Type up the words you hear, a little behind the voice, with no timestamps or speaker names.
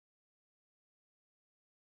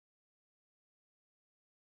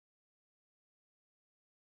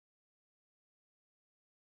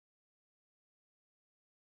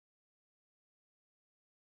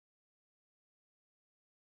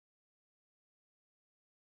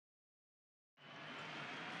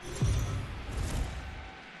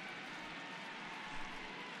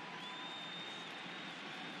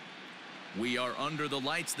We are under the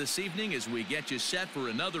lights this evening as we get you set for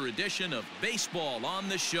another edition of Baseball on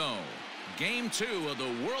the Show. Game 2 of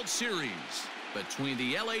the World Series between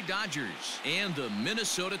the LA Dodgers and the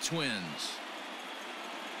Minnesota Twins.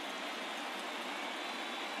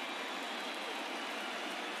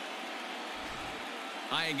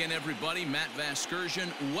 Hi again, everybody. Matt Vasgersian.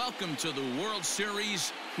 Welcome to the World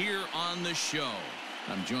Series here on the show.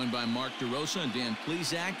 I'm joined by Mark DeRosa and Dan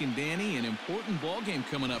Plesac. And Danny, an important ball game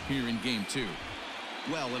coming up here in Game 2.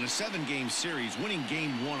 Well, in a 7-game series, winning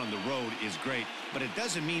Game 1 on the road is great, but it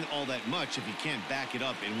doesn't mean all that much if you can't back it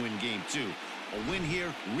up and win Game 2. A win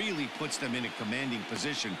here really puts them in a commanding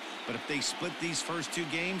position, but if they split these first 2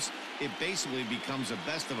 games, it basically becomes a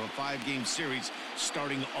best of a 5-game series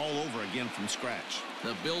starting all over again from scratch.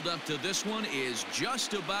 The build-up to this one is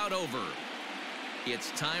just about over.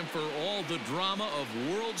 It's time for all the drama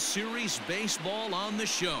of World Series baseball on the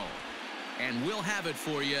show. And we'll have it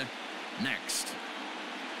for you next.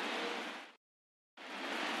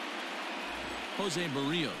 Jose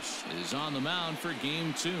Barrios is on the mound for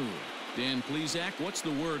Game 2. Dan Plesac, what's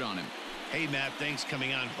the word on him? Hey, Matt, thanks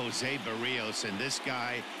coming on Jose Barrios, and this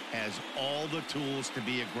guy has all the tools to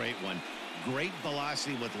be a great one. Great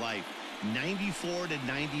velocity with life, 94 to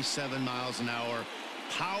 97 miles an hour.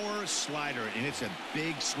 Power slider, and it's a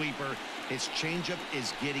big sweeper. His changeup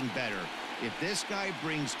is getting better. If this guy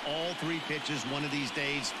brings all 3 pitches one of these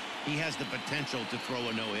days, he has the potential to throw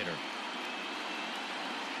a no-hitter.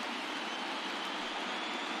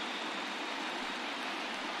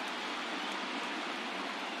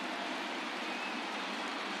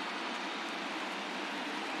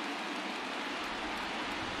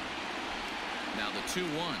 Now the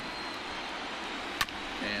 2-1.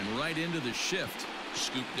 And right into the shift.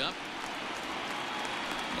 Scooped up.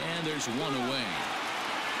 And there's one away.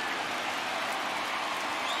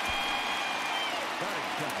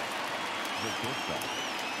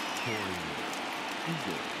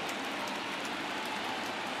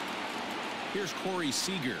 Here's Corey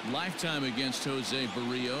Seager. Lifetime against Jose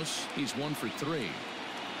Barrios. He's 1 for 3.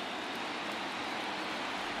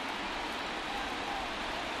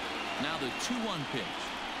 Now the 2-1 pitch.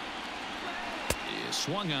 Is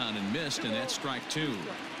swung on and missed, and that's strike 2.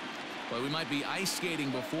 Well, we might be ice skating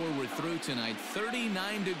before we're through tonight.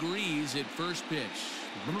 39 degrees at first pitch.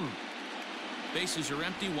 Bases are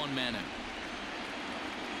empty, 1 man out.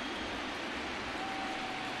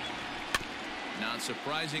 Not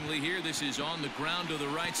surprisingly here, this is on the ground to the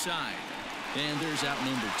right side. And there's out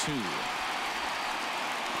number 2.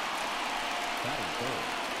 That is third.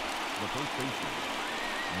 The first baseman,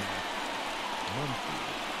 Matt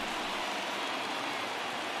Muncy.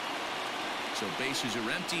 So bases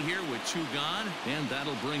are empty here with 2 gone, and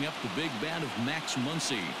that'll bring up the big bat of Max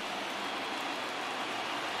Muncy.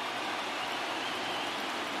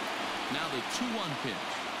 Now the 2-1 pitch.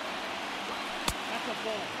 That's a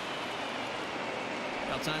ball.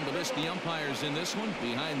 Now time to list the umpires in this one.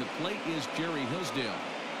 Behind the plate is Jerry Hillsdale.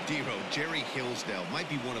 Dero, Jerry Hillsdale might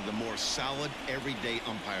be one of the more solid everyday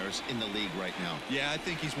umpires in the league right now. Yeah, I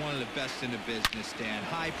think he's one of the best in the business, Dan.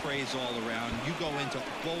 High praise all around. You go into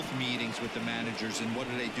both meetings with the managers, and what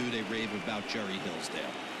do? They rave about Jerry Hillsdale.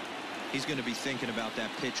 He's going to be thinking about that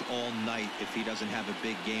pitch all night if he doesn't have a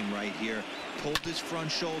big game right here. Pulled his front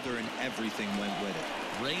shoulder, and everything went with it.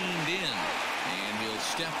 Reined in, and he'll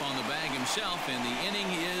step on the bag himself, and the inning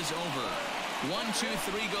is over.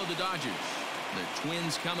 1-2-3 go the Dodgers. The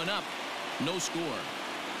Twins coming up. No score.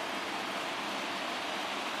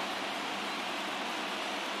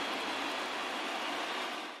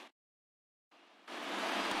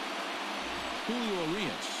 Julio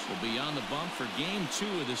Urias will be on the bump for Game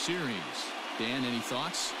 2 of the series. Dan, any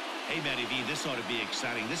thoughts? Hey, Matty V, this ought to be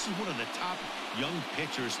exciting. This is one of the top young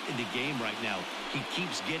pitchers in the game right now. He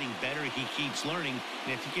keeps getting better. He keeps learning.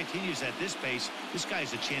 And if he continues at this pace, this guy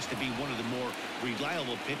has a chance to be one of the more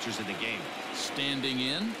reliable pitchers in the game. Standing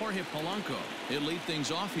in, Jorge Polanco. He'll lead things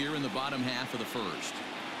off here in the bottom half of the first.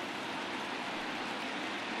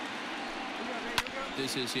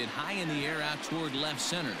 This is hit high in the air out toward left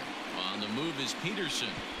center. On the move is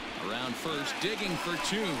Peterson. Around first, digging for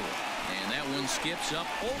 2. And that one skips up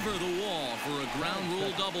over the wall for a ground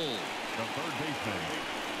rule double. The third baseman,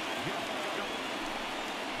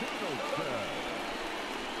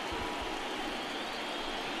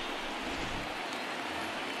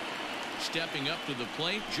 Stepping up to the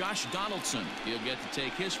plate, Josh Donaldson. He'll get to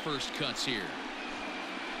take his first cuts here.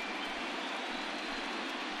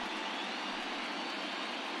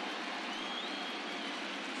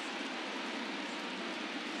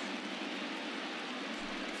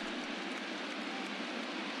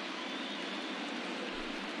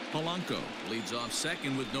 Polanco leads off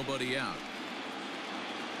second with nobody out.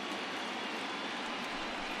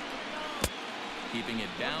 keeping it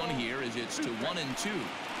down here as it's to 1-2.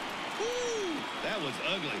 Ooh, that was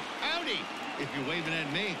ugly. Howdy, if you're waving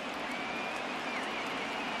at me.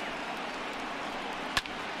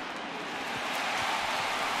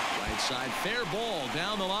 Right side, fair ball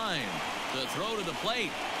down the line. The throw to the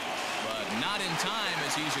plate, but not in time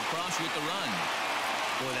as he's across with the run.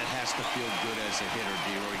 Boy, that has to feel good as a hitter,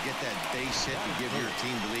 D-Roy. Get that base hit to give your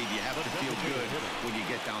team the lead. You have to feel good when you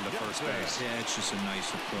get down to first base. Yeah, it's just a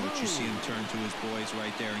nice approach. You see him turn to his boys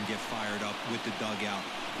right there and get fired up with the dugout.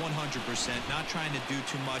 100%, not trying to do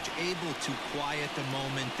too much, able to quiet the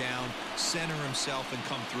moment down, center himself, and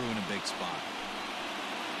come through in a big spot.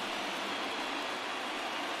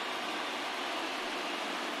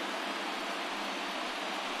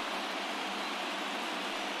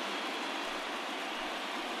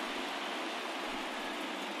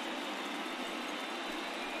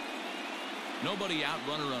 Nobody out,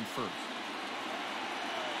 runner on first.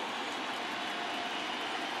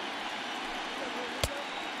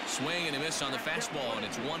 Swing and a miss on the fastball, and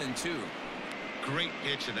it's 1-2. Great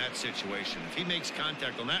pitch in that situation. If he makes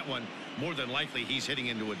contact on that one, more than likely he's hitting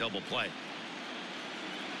into a double play.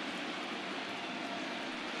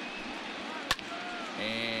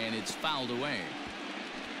 And it's fouled away.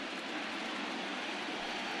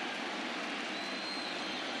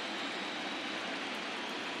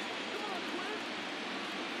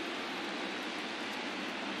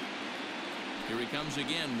 Here he comes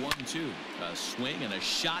again, 1-2. A swing and a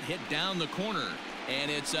shot hit down the corner. And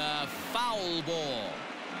it's a foul ball.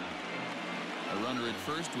 A runner at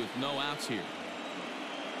first with no outs here.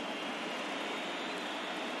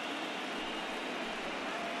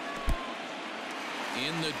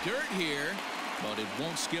 In the dirt here, but it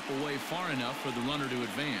won't skip away far enough for the runner to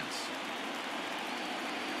advance.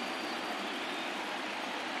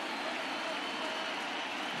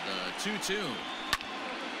 The 2-2.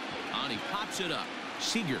 He pops it up.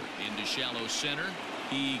 Seager into shallow center.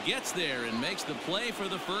 He gets there and makes the play for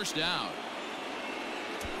the first out.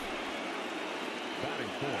 Batting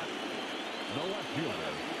fourth, no left fielder,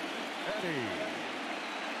 Eddie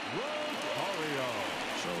Rosario.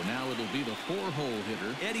 So now it'll be the four-hole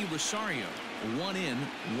hitter, Eddie Rosario. 1 in,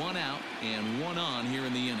 1 out, and 1 on here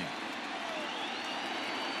in the inning.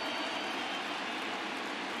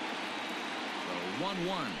 So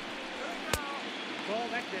 1-1. Ball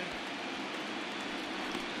back there.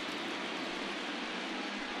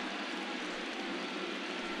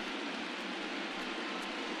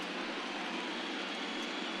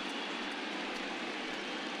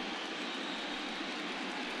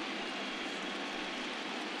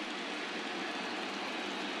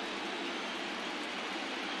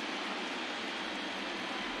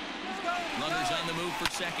 Runners on the move for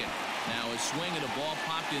second. Now a swing and a ball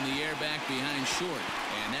popped in the air back behind short.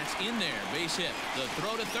 And that's in there. Base hit. The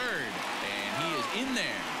throw to third. And he is in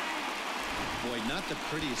there. Boy, not the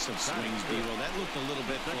prettiest of swings, D-Roll. That looked a little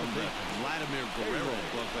bit from the Vladimir Guerrero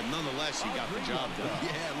book, but nonetheless, he got the job done.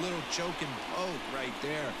 Yeah, a little choke and poke right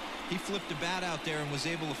there. He flipped the bat out there and was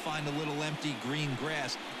able to find a little empty green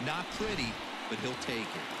grass. Not pretty, but he'll take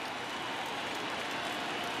it.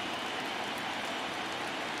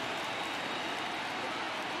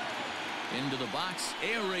 Into the box,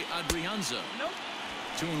 Ehire Adrianza. Nope.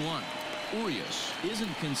 2-1. Urias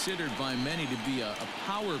isn't considered by many to be a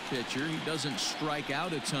power pitcher. He doesn't strike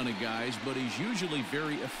out a ton of guys, but he's usually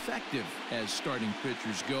very effective as starting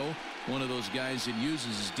pitchers go. One of those guys that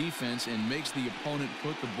uses his defense and makes the opponent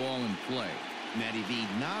put the ball in play. Matty V,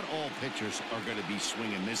 not all pitchers are going to be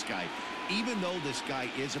swinging this guy. Even though this guy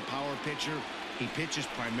is a power pitcher, he pitches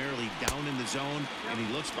primarily down in the zone, and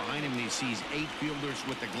he looks behind him and he sees 8 fielders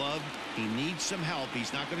with the glove. He needs some help.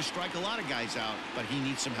 He's not going to strike a lot of guys out, but he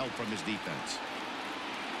needs some help from his defense.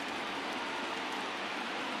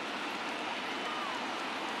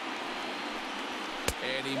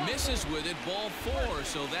 And he misses with it, ball 4,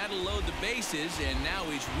 so that'll load the bases, and now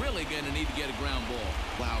he's really going to need to get a ground ball.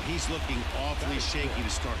 Wow, he's looking awfully shaky to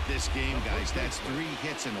start this game, guys. That's 3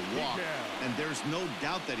 hits and a walk, and there's no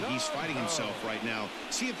doubt that he's fighting himself right now.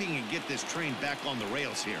 See if he can get this train back on the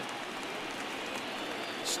rails here.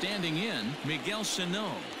 Standing in, Miguel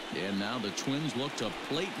Sano. And now the Twins look to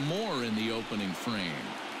plate more in the opening frame.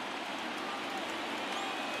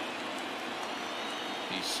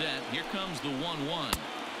 He's set. Here comes the 1-1.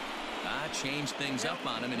 Changed things up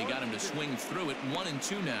on him, and he got him to swing through it.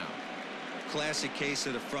 1-2 now. Classic case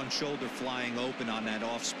of the front shoulder flying open on that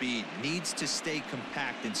off speed. Needs to stay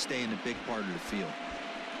compact and stay in the big part of the field.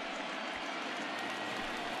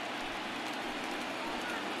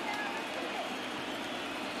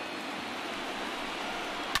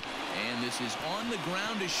 This is on the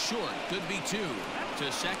ground is short. Could be 2.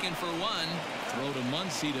 To second for 1. Throw to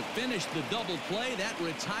Muncy to finish the double play. That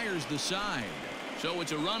retires the side. So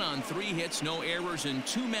it's a run on 3 hits, no errors, and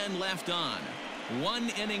 2 men left on. 1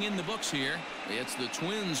 inning in the books here. It's the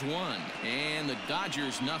Twins 1 and the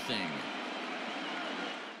Dodgers nothing.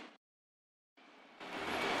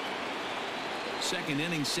 Second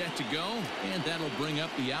inning set to go, and that'll bring up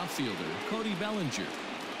the outfielder, Cody Bellinger.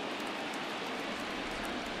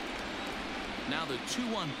 Now the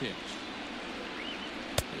 2-1 pitch.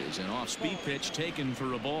 Is an off-speed pitch taken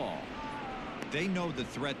for a ball. They know the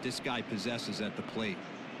threat this guy possesses at the plate.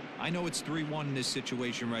 I know it's 3-1 in this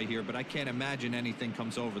situation right here, but I can't imagine anything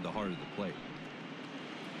comes over the heart of the plate.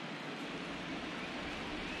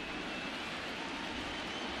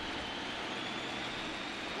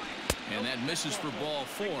 And that misses for ball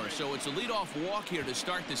 4, so it's a leadoff walk here to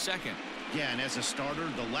start the second. Yeah, and as a starter,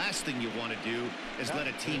 the last thing you want to do is let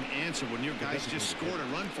a team answer when your guys just scored a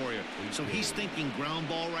run for you. So he's thinking ground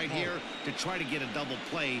ball right here to try to get a double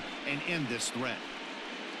play and end this threat.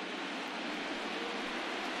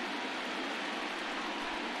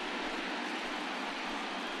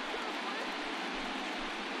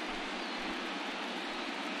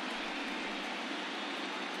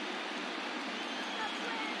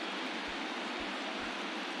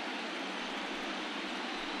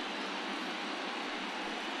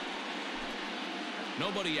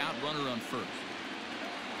 Nobody out, runner on first.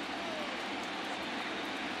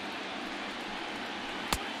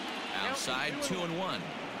 Outside, 2-1.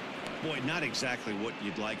 Boy, not exactly what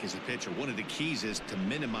you'd like as a pitcher. One of the keys is to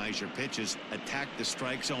minimize your pitches, attack the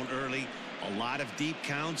strike zone early, a lot of deep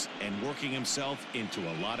counts, and working himself into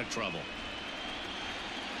a lot of trouble.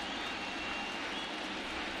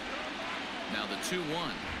 Now the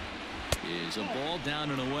 2-1 is a ball down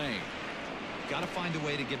and away. Got to find a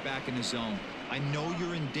way to get back in the zone. I know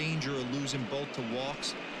you're in danger of losing both to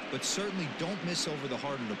walks, but certainly don't miss over the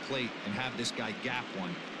heart of the plate and have this guy gap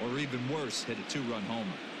one, or even worse, hit a 2-run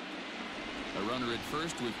homer. A runner at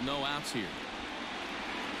first with no outs here.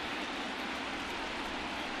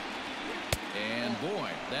 And boy,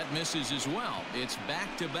 that misses as well. It's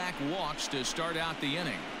back-to-back walks to start out the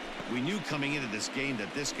inning. We knew coming into this game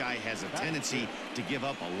that this guy has a tendency to give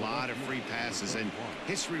up a lot of free passes, and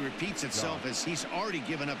history repeats itself as he's already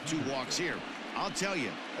given up 2 walks here. I'll tell you,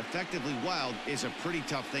 effectively wild is a pretty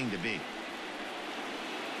tough thing to be.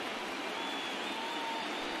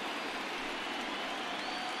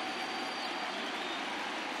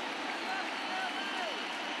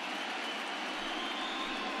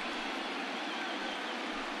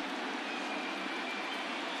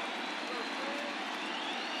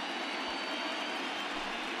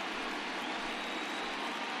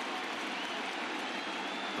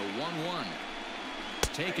 The 1-1.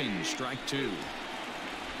 Taken, strike 2.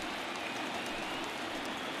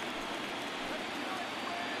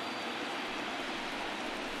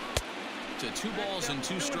 To 2 balls and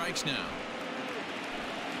 2 strikes now.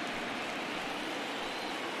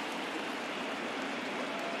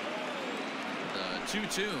 The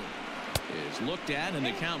 2-2 is looked at and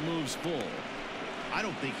the count moves full. I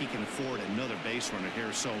don't think he can afford another base runner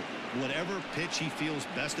here, so whatever pitch he feels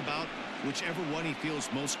best about, whichever one he feels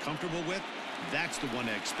most comfortable with, that's the one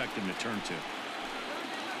I expect him to turn to.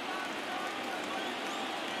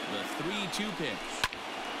 The 3-2 pitch.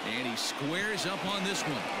 And he squares up on this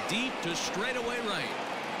one. Deep to straightaway right.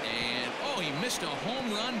 And, oh, he missed a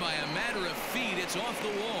home run by a matter of feet. It's off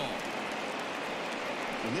the wall.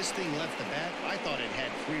 When this thing left the bat, I thought it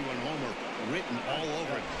had 3-run homer written all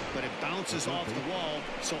over it, but it bounces off the wall,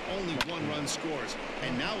 so only 1 run scores.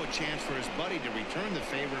 And now a chance for his buddy to return the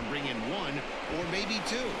favor and bring in 1 or maybe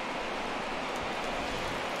 2.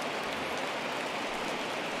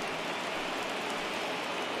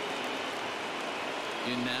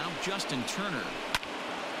 In now, Justin Turner.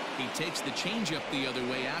 He takes the changeup the other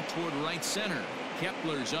way out toward right center.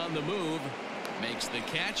 Kepler's on the move. Makes the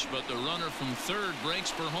catch, but the runner from third breaks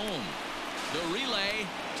for home. The relay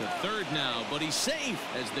to third now, but he's safe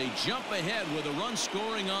as they jump ahead with a run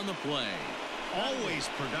scoring on the play. Always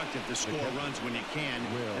productive to score runs when you can,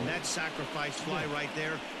 and that sacrifice fly right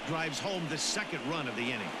there drives home the second run of the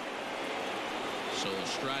inning. So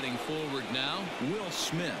striding forward now, Will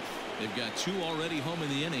Smith. They've got 2 already home in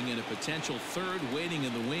the inning and a potential third waiting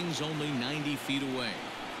in the wings only 90 feet away.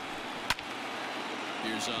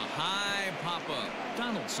 Here's a high pop-up.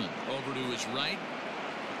 Donaldson over to his right.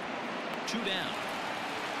 2 down.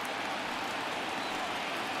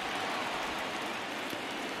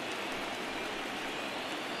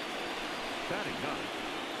 Batting 9,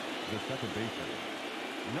 the second baseman,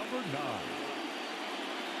 number 9.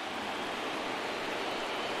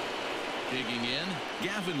 Digging in,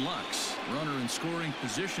 Gavin Lux. Runner in scoring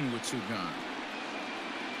position with 2 gone.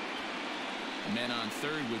 Men on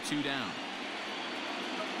third with 2 down.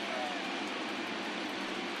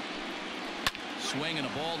 Swinging a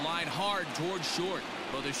ball line hard towards short.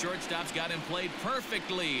 Well, the shortstop's got him played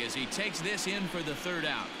perfectly as he takes this in for the 3rd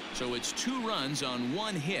out. So it's 2 runs on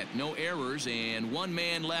 1 hit, no errors, and 1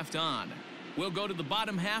 man left on. We'll go to the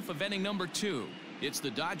bottom half of inning number 2. It's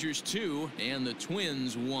the Dodgers 2 and the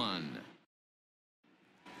Twins 1.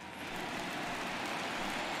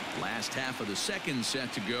 Last half of the 2nd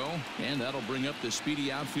set to go, and that'll bring up the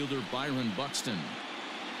speedy outfielder Byron Buxton.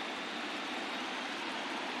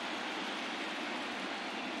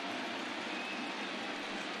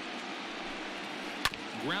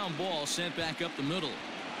 Ground ball sent back up the middle.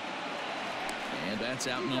 And that's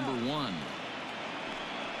out number 1.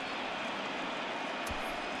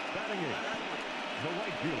 Batting it, the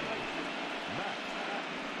right fielder, Matt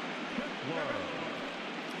Kepler.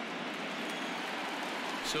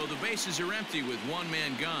 So the bases are empty with 1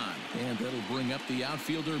 man gone. And that'll bring up the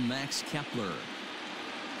outfielder Max Kepler.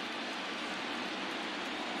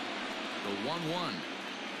 The 1-1.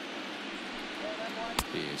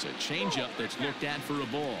 Is a changeup that's looked at for a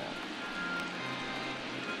ball.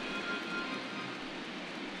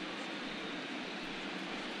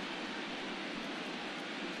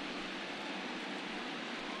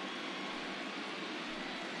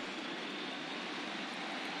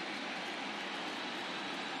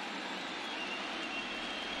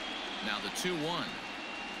 Now the 2-1.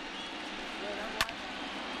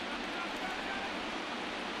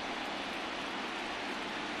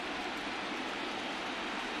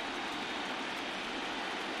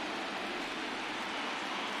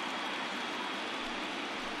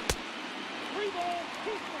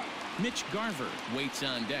 Mitch Garver waits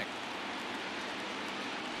on deck.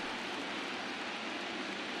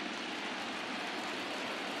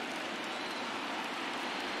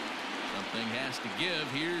 Something has to give.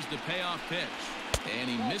 Here's the payoff pitch. And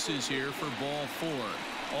he misses here for ball 4.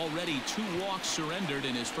 Already 2 walks surrendered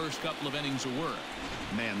in his first couple of innings of work.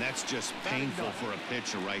 Man, that's just painful for a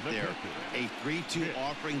pitcher right there. A 3-2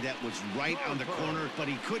 offering that was right on the corner, but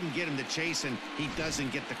he couldn't get him to chase, and he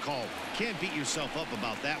doesn't get the call. Can't beat yourself up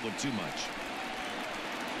about that one too much.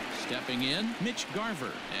 Stepping in, Mitch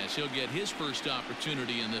Garver, as he'll get his first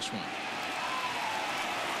opportunity in this one.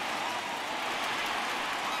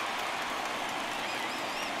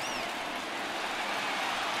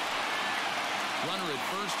 Runner at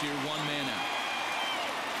first here, 1 man out.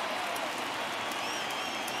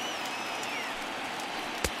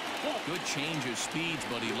 Good change of speeds,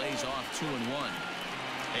 but he lays off 2-1.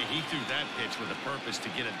 Hey, he threw that pitch with a purpose to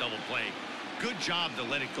get a double play. Good job to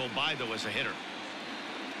let it go by, though, as a hitter.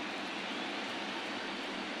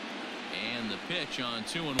 And the pitch on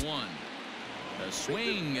 2-1. A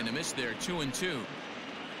swing and a miss there, 2-2.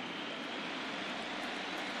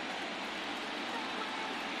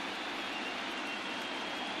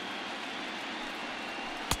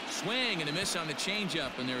 Swing and a miss on the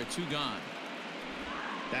changeup, and there are 2 gone.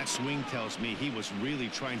 That swing tells me he was really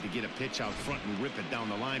trying to get a pitch out front and rip it down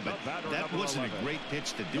the line, but that wasn't a great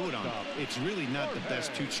pitch to do it on. It's really not the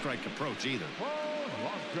best 2-strike approach either.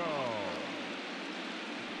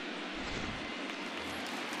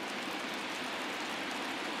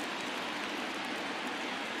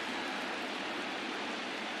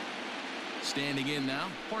 Standing in now,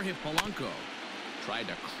 Jorge Polanco. Tried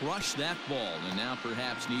to crush that ball and now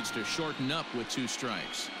perhaps needs to shorten up with 2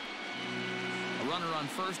 strikes. A runner on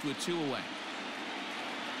first with 2 away.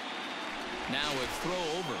 Now a throw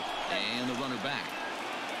over and the runner back.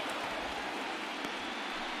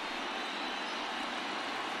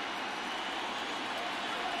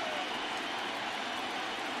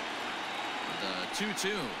 The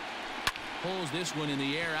 2-2. Pulls this one in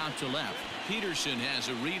the air out to left. Peterson has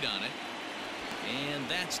a read on it. And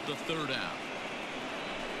that's the 3rd out.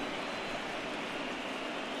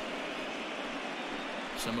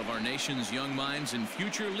 Some of our nation's young minds and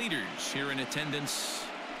future leaders here in attendance.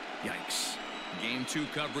 Yikes. Game 2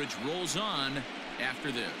 coverage rolls on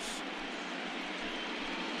after this.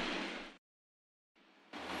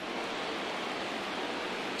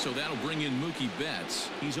 So that'll bring in Mookie Betts.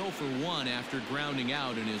 He's 0 for 1 after grounding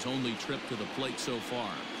out in his only trip to the plate so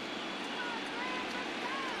far.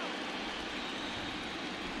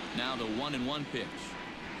 Now the 1-1 pitch.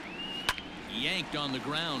 Yanked on the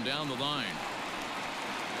ground down the line.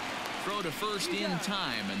 Throw to first in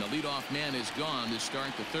time, and the leadoff man is gone to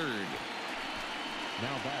start the 3rd.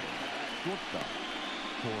 Now batting, shortstop,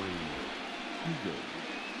 Corey Seager.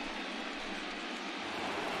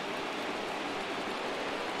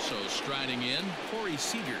 So striding in, Corey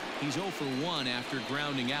Seager. He's 0 for 1 after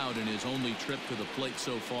grounding out in his only trip to the plate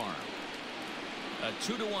so far. A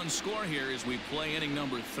 2-1 score here as we play inning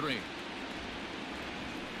number 3.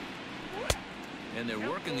 And they're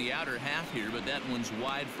working the outer half here, but that one's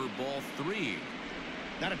wide for ball 3.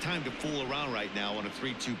 Not a time to fool around right now on a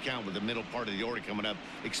 3-2 count with the middle part of the order coming up.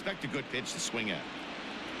 Expect a good pitch to swing at.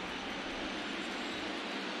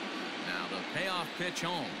 Now the payoff pitch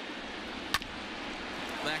home.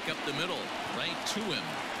 Back up the middle, right to him.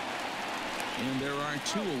 And there are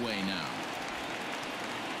 2 away now.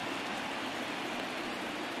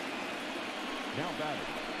 Now batting,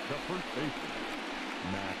 the first baseman,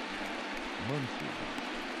 Matt Muncy.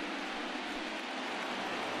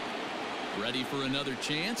 Ready for another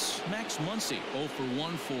chance? Max Muncy, 0 for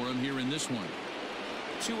 1 for him here in this one.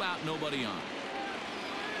 2 out, nobody on.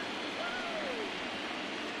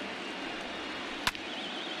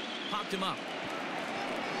 Popped him up.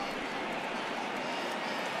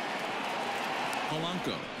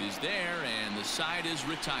 Polanco is there, and the side is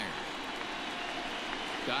retired.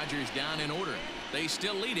 Dodgers down in order. They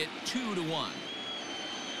still lead it 2-1.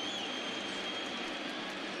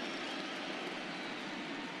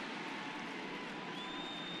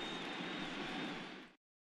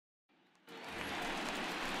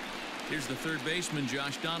 Here's the third baseman,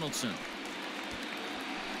 Josh Donaldson.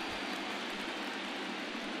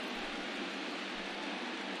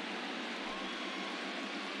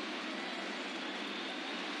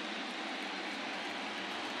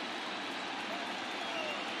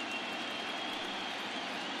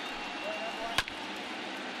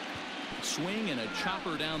 Swing and a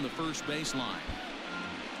chopper down the first baseline.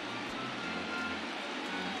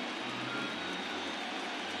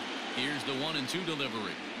 Here's the 1-2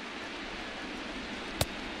 delivery.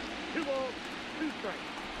 2 balls, 2 strikes.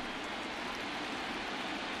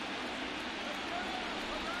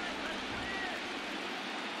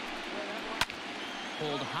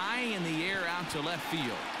 Pulled high in the air out to left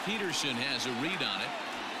field. Peterson has a read on it.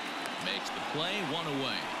 Makes the play, 1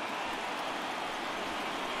 away.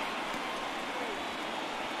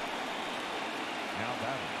 Now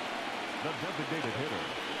batting, the designated hitter,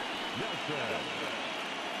 Nelson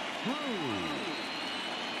Cruz.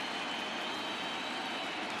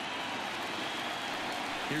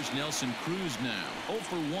 Here's Nelson Cruz now. 0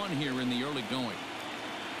 for 1 here in the early going.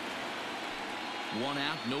 1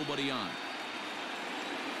 out, nobody on.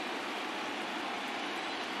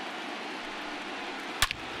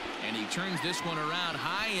 And he turns this one around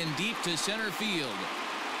high and deep to center field.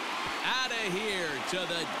 Out of here to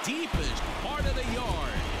the deepest part of the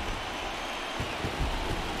yard.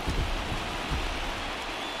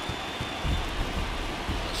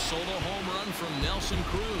 A solo home run from Nelson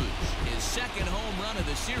Cruz. His second home run of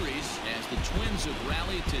the series as the Twins have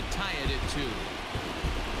rallied to tie it at 2.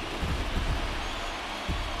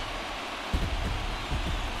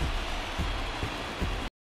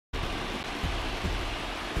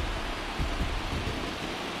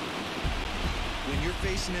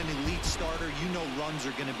 Facing an elite starter, you know runs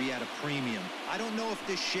are going to be at a premium. I don't know if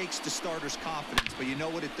this shakes the starter's confidence, but you know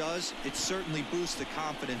what it does? It certainly boosts the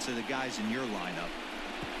confidence of the guys in your lineup.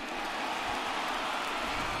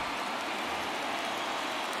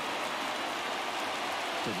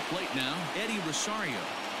 To the plate now, Eddie Rosario.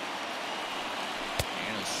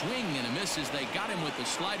 And a swing and a miss as they got him with the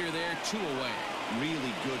slider there, 2 away.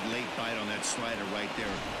 Really good late bite on that slider right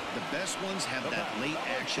there. The best ones have that late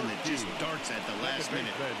action that just darts at the last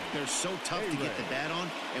minute. They're so tough to get the bat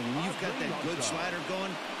on, and when you've got that good slider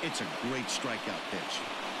going, it's a great strikeout pitch.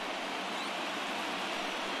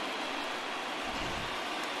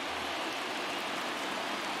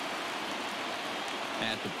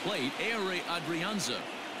 At the plate, Ehire Adrianza.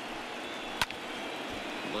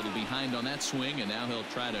 A little behind on that swing, and now he'll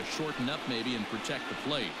try to shorten up maybe and protect the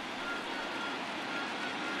plate.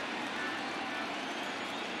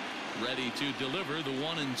 Ready to deliver the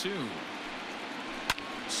 1-2.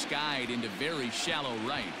 Skied into very shallow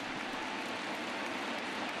right.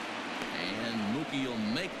 And Mookie will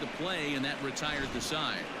make the play, and that retired the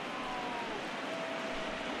side.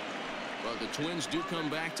 But the Twins do come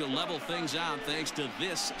back to level things out thanks to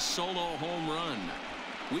this solo home run.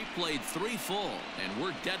 We played 3 full, and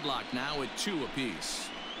we're deadlocked now at 2 apiece.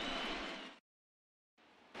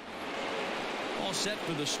 All set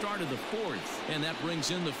for the start of the 4th, and that brings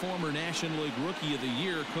in the former National League Rookie of the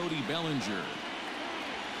Year, Cody Bellinger.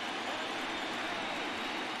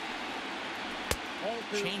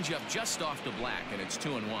 Change up just off the black, and it's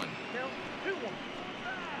 2-1. 2-1.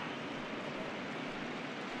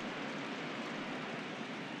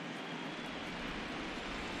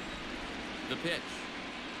 The pitch.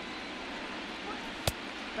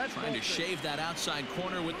 That's Trying to shave that outside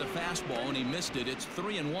corner with the fastball, and he missed it. It's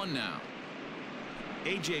 3-1 now.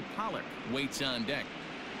 A.J. Pollock waits on deck.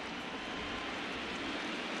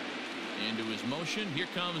 Into his motion. Here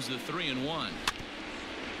comes the 3-1.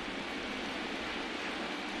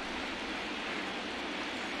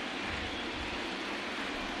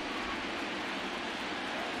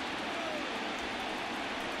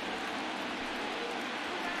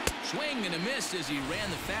 Swing and a miss as he ran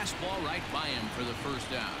the fastball right by him for the first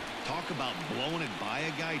out. Talk about blowing it by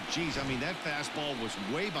a guy. Geez, I mean, that fastball was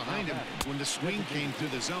way behind him when the swing came through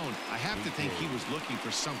the zone. I have to think he was looking for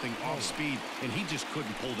something off speed, and he just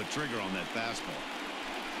couldn't pull the trigger on that fastball.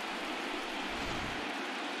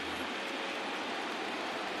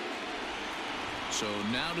 So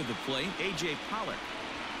now to the plate, A.J. Pollock.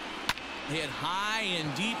 Hit high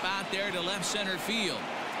and deep out there to left center field.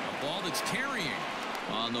 A ball that's carrying.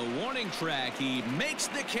 On the warning track, he makes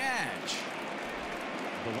the catch.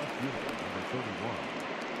 The left fielder, number 31,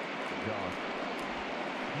 Josh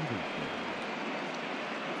Peterson.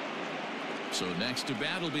 So next to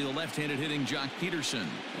bat will be the left-handed hitting Jock Peterson.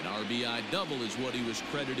 An RBI double is what he was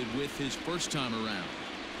credited with his first time around.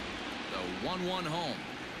 The 1-1 home.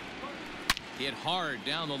 Hit hard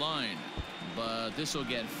down the line, but this will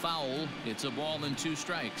get foul. It's a ball and 2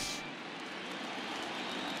 strikes.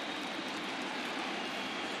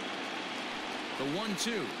 The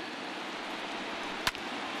 1-2.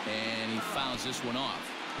 And he fouls this one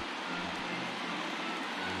off.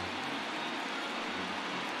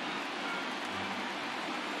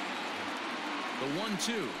 The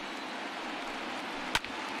 1-2.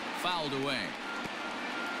 Fouled away.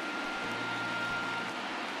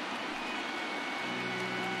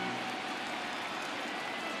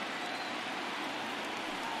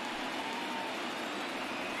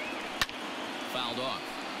 Fouled off.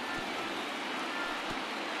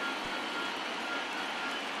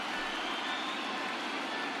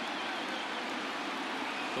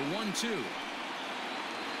 The 1-2.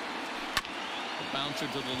 A bouncer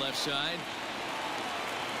to the left side.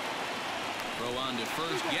 Throw on to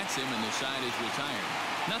first, gets him, and the side is retired.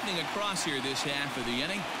 Nothing across here this half of the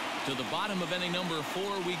inning. To the bottom of inning number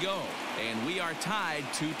 4 we go, and we are tied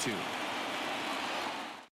 2-2.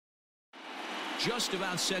 Just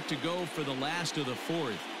about set to go for the last of the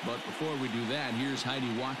 4th, but before we do that, here's Heidi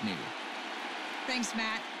Watney. Thanks,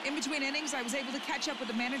 Matt. In between innings, I was able to catch up with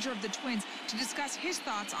the manager of the Twins to discuss his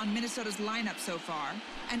thoughts on Minnesota's lineup so far.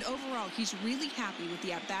 And overall, he's really happy with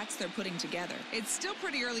the at-bats they're putting together. It's still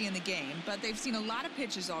pretty early in the game, but they've seen a lot of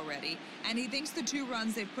pitches already, and he thinks the 2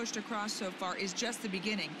 runs they've pushed across so far is just the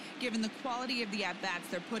beginning, given the quality of the at-bats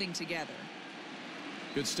they're putting together.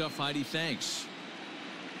 Good stuff, Heidi. Thanks.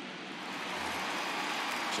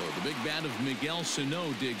 So the big bat of Miguel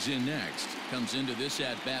Sano digs in next. Comes into this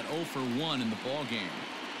at-bat 0 for 1 in the ballgame.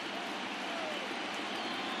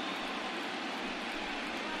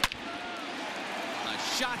 A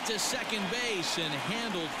shot to second base and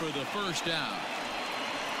handled for the first out.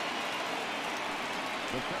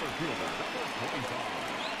 The center fielder, number 25,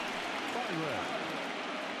 Byron.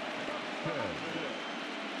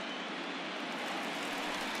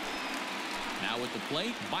 Now at the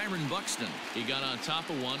plate, Byron Buxton. He got on top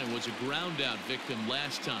of one and was a ground out victim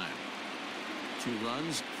last time. 2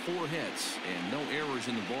 runs, 4 hits, and no errors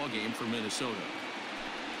in the ballgame for Minnesota.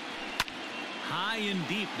 High and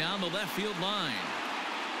deep down the left field line.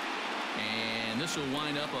 And this will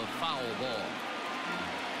wind up a foul ball.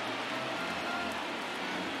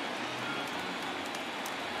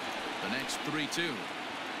 The next 3-2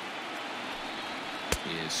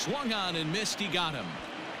 is swung on and missed. He got him.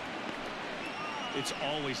 It's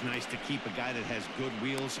always nice to keep a guy that has good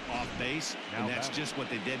wheels off base, and that's just what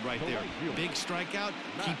they did right there. Big strikeout,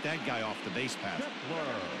 keep that guy off the base path.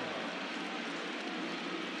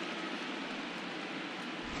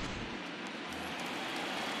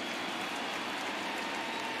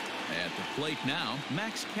 At the plate now,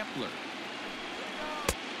 Max Kepler.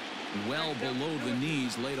 Well below the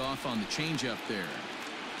knees, laid off on the changeup there.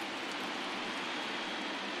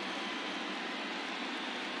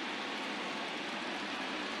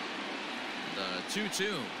 The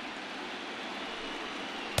 2-2.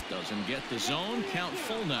 Doesn't get the zone. Count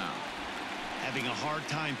full now. Having a hard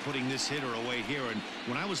time putting this hitter away here, and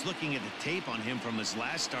when I was looking at the tape on him from his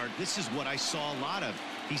last start, this is what I saw a lot of.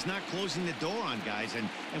 He's not closing the door on guys, and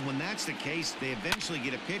when that's the case, they eventually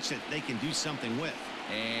get a pitch that they can do something with.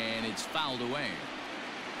 And it's fouled away.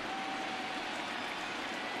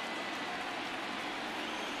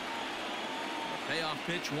 A payoff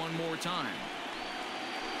pitch one more time.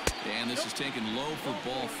 And this is taken low for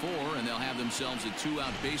ball 4, and they'll have themselves a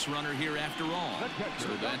 2-out base runner here after all. So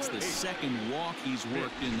that's the second walk he's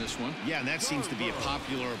worked in this one. Yeah, and that seems to be a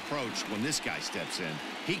popular approach when this guy steps in.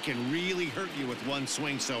 He can really hurt you with one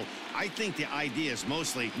swing, so I think the idea is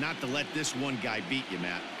mostly not to let this one guy beat you,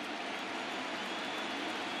 Matt.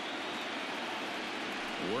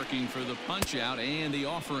 Working for the punch out and the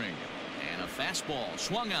offering. And a fastball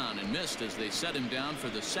swung on and missed as they set him down for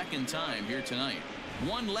the second time here tonight.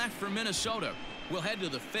 One left for Minnesota. We'll head to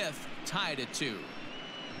the 5th, tied at 2.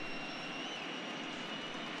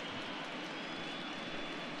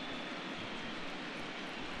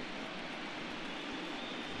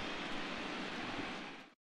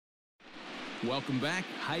 Welcome back.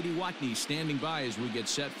 Heidi Watney standing by as we get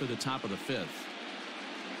set for the top of the 5th.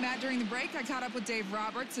 Matt, during the break, I caught up with Dave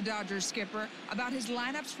Roberts, the Dodgers skipper, about his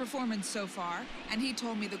lineup's performance so far, and he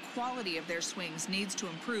told me the quality of their swings needs to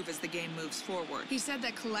improve as the game moves forward. He said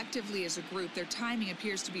that collectively as a group, their timing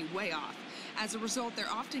appears to be way off. As a result, they're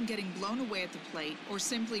often getting blown away at the plate or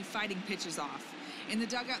simply fighting pitches off. In the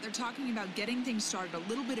dugout, they're talking about getting things started a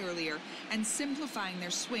little bit earlier and simplifying their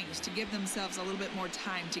swings to give themselves a little bit more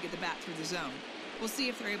time to get the bat through the zone. We'll see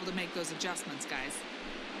if they're able to make those adjustments, guys.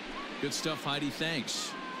 Good stuff, Heidi.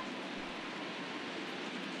 Thanks.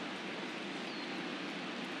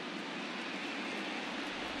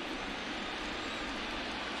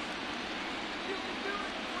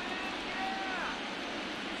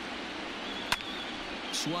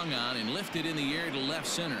 Swung on and lifted in the air to left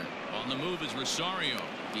center. On the move is Rosario.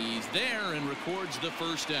 He's there and records the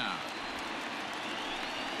first out.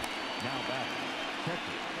 Now back, catcher,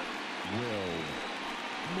 Will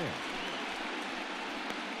Smith.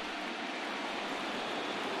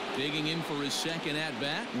 Digging in for his second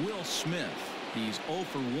at-bat, Will Smith. He's 0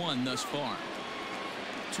 for 1 thus far.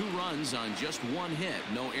 2 runs on just 1 hit.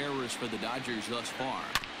 No errors for the Dodgers thus far.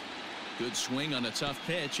 Good swing on a tough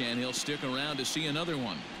pitch, and he'll stick around to see another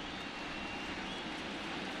one.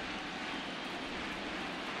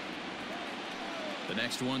 The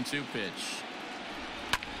next 1-2 pitch.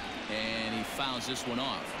 And he fouls this one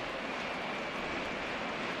off.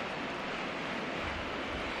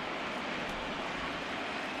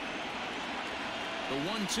 The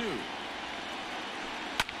 1-2.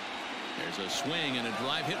 There's a swing and a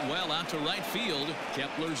drive hit well out to right field.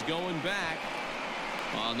 Kepler's going back.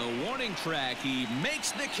 On the warning track, he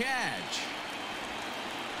makes the catch.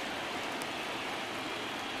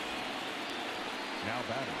 Now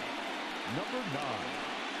batting, number 9.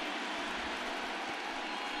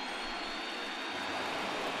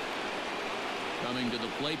 Coming to the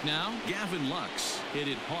plate now, Gavin Lux. Hit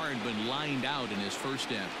it hard but lined out in his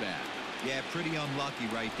first at-bat. Yeah, pretty unlucky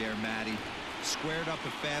right there, Matty. Squared up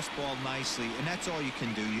a fastball nicely, and that's all you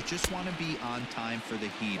can do. You just want to be on time for the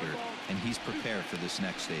heater, and he's prepared for this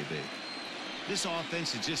next AB. This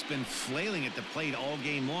offense has just been flailing at the plate all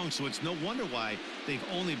game long, so it's no wonder why they've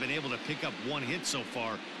only been able to pick up 1 hit so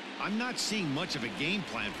far. I'm not seeing much of a game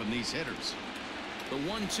plan from these hitters. The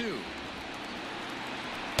 1-2.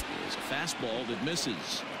 There's a fastball that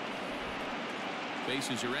misses.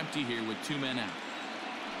 Bases are empty here with 2 men out.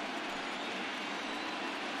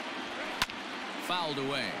 Fouled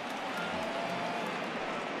away.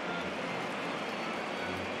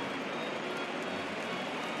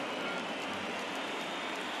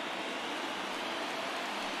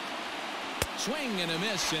 Swing and a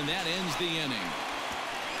miss, and that ends the inning.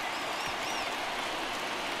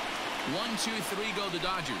 1, 2, 3 go the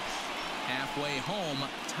Dodgers. Halfway home,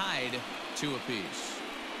 tied 2 apiece.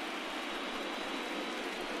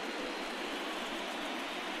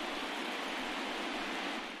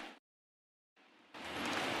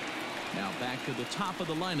 Now back to the top of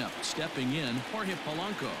the lineup. Stepping in, Jorge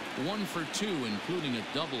Polanco. 1 for 2, including a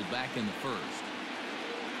double back in the first.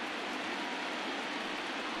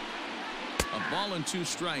 A ball and 2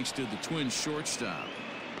 strikes to the Twins shortstop.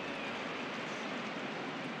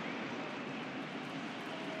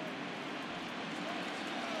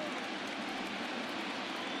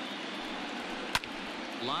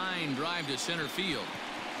 Line drive to center field.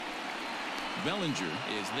 Bellinger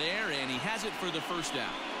is there, and he has it for the first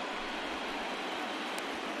out.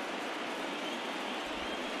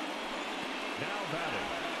 Now batting,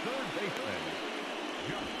 third baseman,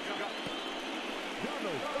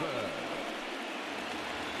 Donaldson.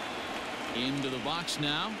 Into the box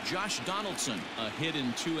now, Josh Donaldson. A hit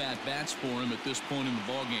in 2 at-bats for him at this point in the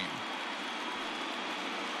ballgame.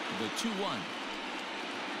 The 2-1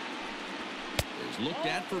 is looked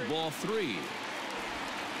at for ball 3.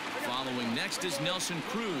 Following next is Nelson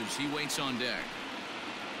Cruz. He waits on deck.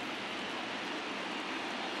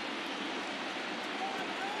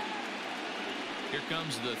 Here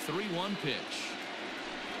comes the 3-1 pitch.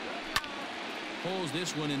 Pulls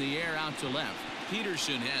this one in the air out to left.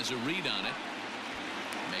 Peterson has a read on it.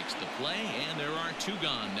 Makes the play, and there are 2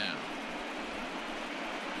 gone now.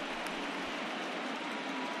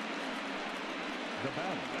 The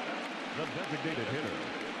batter, the designated hitter,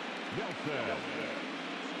 Nelson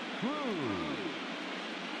Cruz.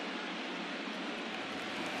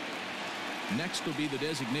 Next will be the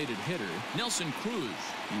designated hitter, Nelson Cruz.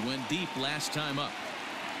 He went deep last time up.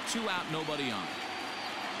 2 out, nobody on.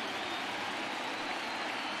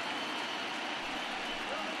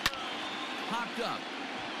 Popped up.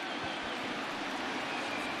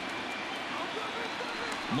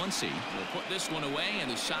 Muncy will put this one away,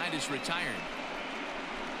 and the side is retired.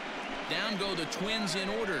 Down go the Twins in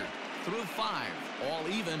order. Through 5. All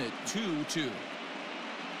even at 2-2.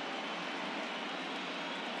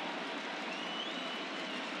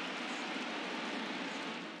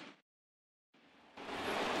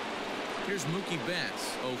 Here's Mookie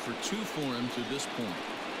Betts. 0 for 2 for him to this point.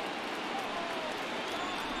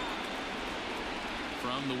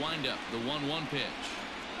 From the windup, the 1-1 pitch.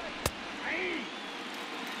 Hey!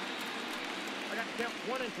 I got to count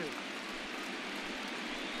 1 and 2.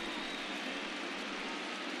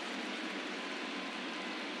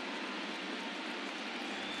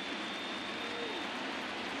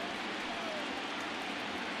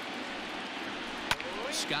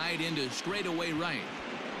 Skied into straightaway right.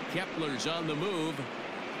 Kepler's on the move.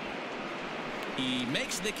 He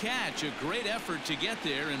makes the catch. A great effort to get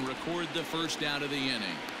there and record the first out of the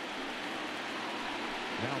inning.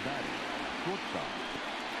 Now batting, shortstop,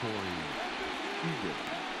 Corey Seager.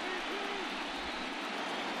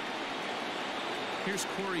 Here's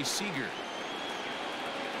Corey Seager.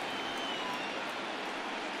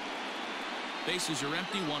 Bases are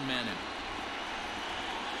empty, 1 man out.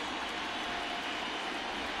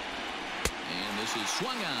 And this is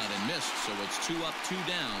swung out and missed, so it's 2 up, 2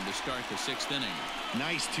 down to start the 6th inning.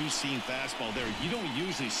 Nice 2-seam fastball there. You don't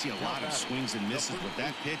usually see a lot of swings and misses with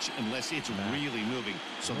that pitch unless it's really moving.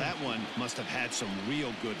 So that one must have had some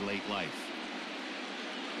real good late life.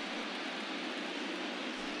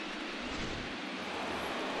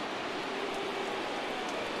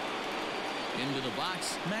 Into the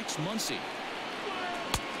box, Max Muncy.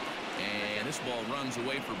 And this ball runs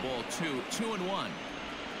away for ball 2. 2-1.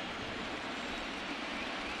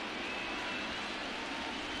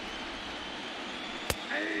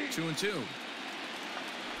 Hey! 2-2.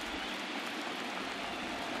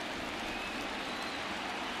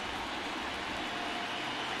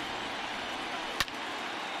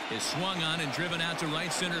 Is swung on and driven out to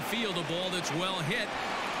right center field. A ball that's well hit.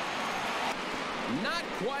 Not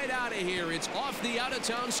quite out of here. It's off the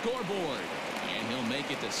out-of-town scoreboard. And he'll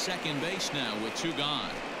make it to second base now with 2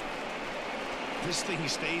 gone. This thing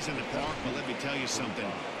stays in the park, but let me tell you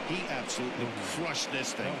something. He absolutely crushed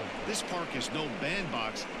this thing. This park is no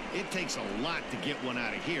bandbox. It takes a lot to get one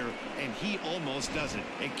out of here, and he almost does it.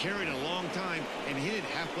 It carried a long time and hit it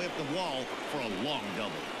halfway up the wall for a long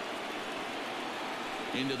double.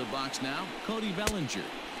 Into the box now, Cody Bellinger.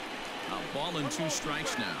 A ball and 2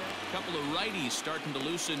 strikes now. A couple of righties starting to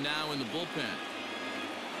loosen now in the bullpen.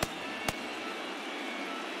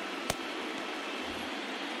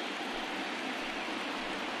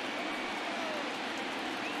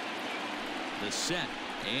 The set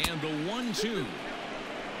and the 1-2.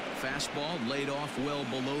 Fastball laid off well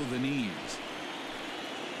below the knees.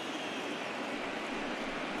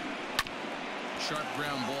 Sharp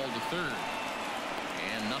ground ball to third.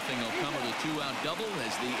 And nothing will come of the 2-out double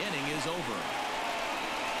as the inning is over.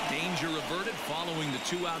 Danger averted following the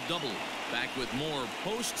 2-out double. Back with more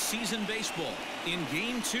postseason baseball in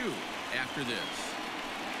Game 2 after this.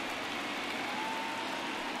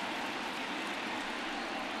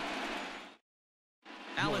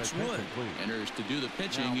 Alex Wood enters to do the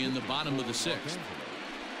pitching in the bottom of the 6th.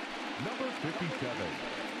 Number 57,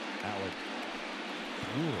 Alex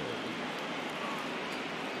Wood.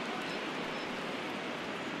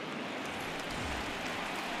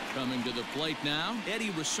 Coming to the plate now,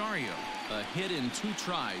 Eddie Rosario. A hit in 2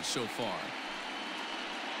 tries so far.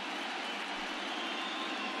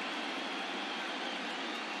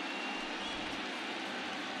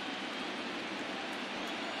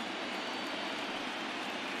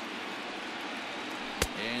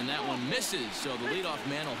 And that one misses, so the leadoff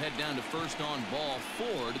man will head down to first on ball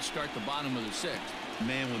 4 to start the bottom of the 6th.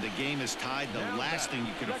 Man, when the game is tied, the last thing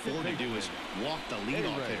you can afford to do is walk the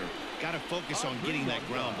leadoff hitter. Got to focus on getting that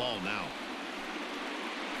ground ball now.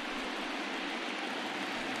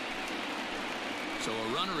 So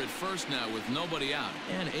a runner at first now with nobody out,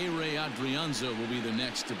 and A-Ray Adrianza will be the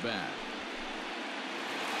next to bat.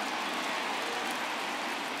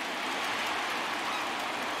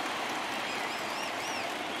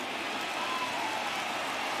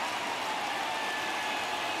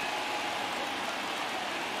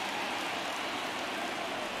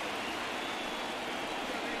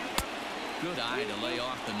 Good eye to lay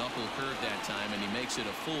off the knuckle curve that time, and he makes it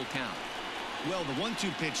a full count. Well, the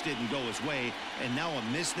 1-2 pitch didn't go his way, and now a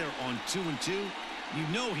miss there on 2-2. You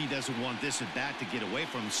know he doesn't want this at bat to get away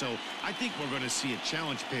from him, so I think we're going to see a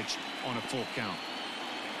challenge pitch on a full count.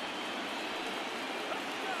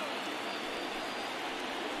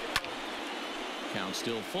 Count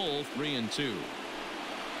still full, 3-2.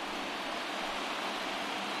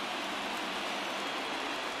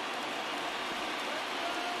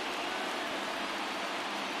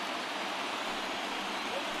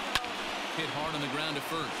 Hit hard on the ground to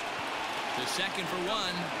first. To second for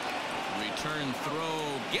one. Return throw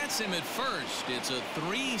gets him at first. It's a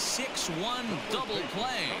 3-6-1 double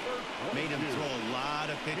play. Made him throw a lot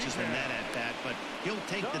of pitches in that at bat, but he'll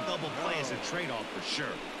take the double play as a trade-off for sure.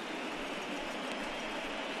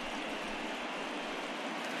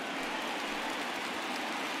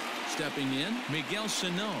 Stepping in, Miguel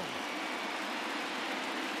Sano.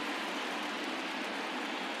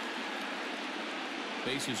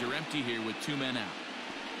 Bases are empty here with 2 men out.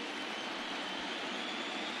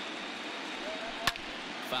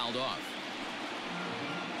 Fouled off.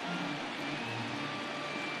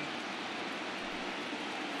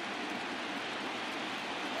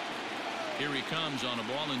 Here he comes on a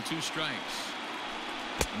ball and 2 strikes.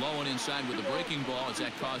 Low and inside with the breaking ball as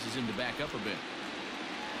that causes him to back up a bit.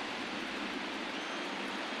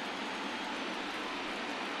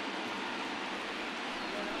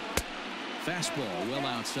 Fastball well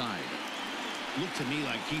outside. Looked to me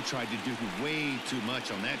like he tried to do way too much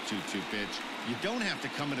on that 2-2 pitch. You don't have to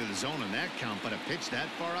come into the zone on that count, but a pitch that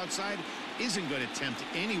far outside isn't going to tempt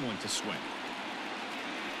anyone to swing.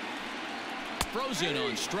 Frozen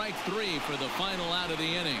on strike 3 for the final out of the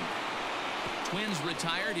inning. Twins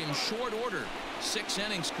retired in short order. 6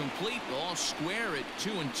 innings complete, all square at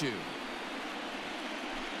 2-2.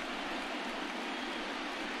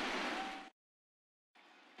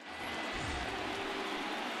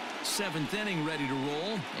 7th inning ready to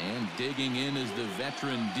roll, and digging in is the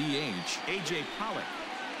veteran DH, A.J. Pollock.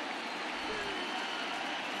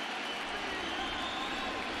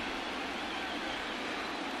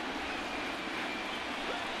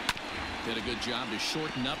 Did a good job to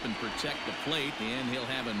shorten up and protect the plate, and he'll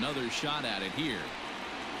have another shot at it here.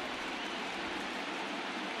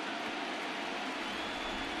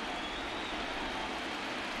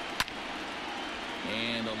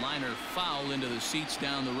 And a liner foul into the seats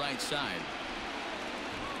down the right side.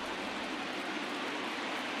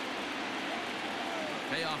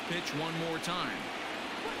 Payoff pitch one more time.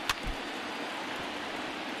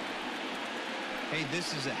 Hey,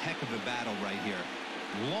 this is a heck of a battle right here.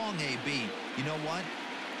 Long AB. You know what?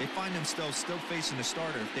 They find themselves still facing a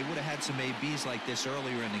starter. If they would have had some ABs like this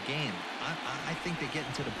earlier in the game, I think they get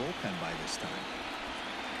into the bullpen by this time.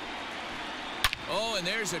 Oh, and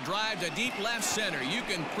there's a drive to deep left center. You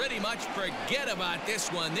can pretty much forget about this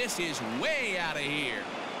one. This is way out of here.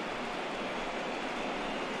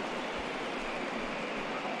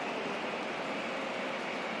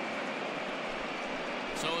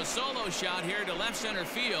 So a solo shot here to left center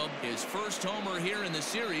field. His first homer here in the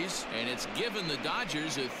series, and it's given the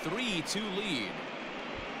Dodgers a 3-2 lead.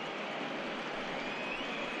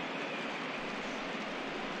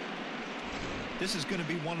 This is going to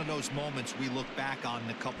be one of those moments we look back on in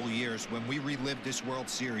a couple years when we relive this World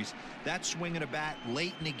Series. That swing of the bat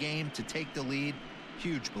late in the game to take the lead,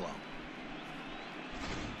 huge blow.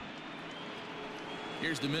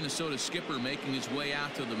 Here's the Minnesota skipper making his way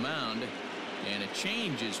out to the mound, and a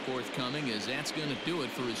change is forthcoming, as that's going to do it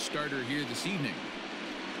for his starter here this evening.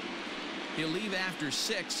 He'll leave after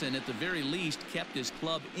 6, and at the very least kept his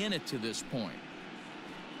club in it to this point.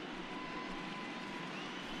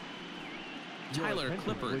 Tyler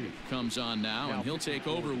Clippard comes on now, and he'll take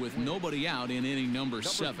over with nobody out in inning number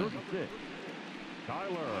 7.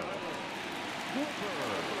 Tyler Clippard.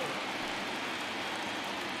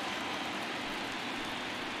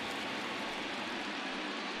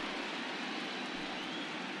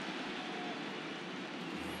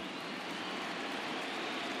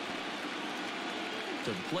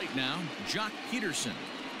 To the plate now, Jock Peterson.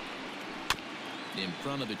 In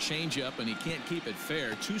front of the changeup, and he can't keep it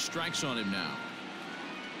fair. 2 strikes on him now.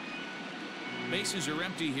 Bases are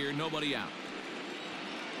empty here, nobody out.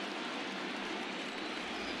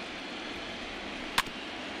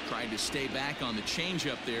 Tried to stay back on the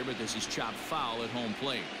changeup there, but this is chopped foul at home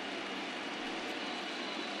plate.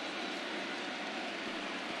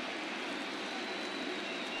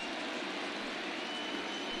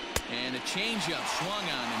 And a changeup swung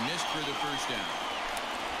on and missed for the first down.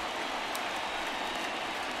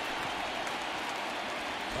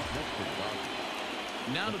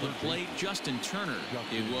 Now to the plate, Justin Turner.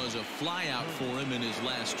 It was a flyout for him in his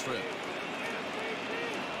last trip.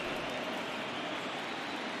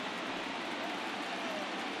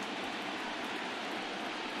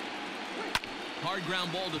 Hard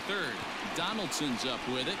ground ball to third. Donaldson's up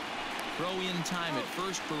with it. Throw in time at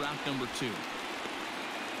first for route number 2.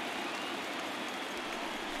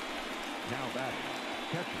 Now batting,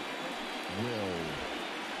 catcher, Will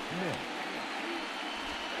Smith.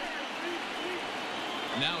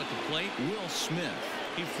 Now at the plate, Will Smith.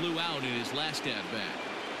 He flew out in his last at-bat.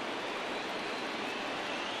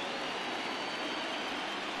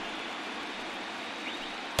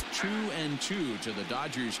 Two and two to the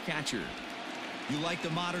Dodgers catcher. You like the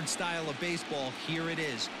modern style of baseball? Here it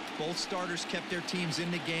is. Both starters kept their teams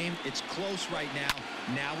in the game. It's close right now.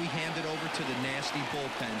 Now we hand it over to the nasty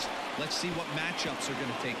bullpens. Let's see what matchups are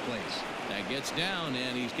going to take place. That gets down,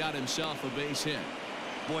 and he's got himself a base hit.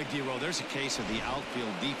 Boy, Dero, there's a case of the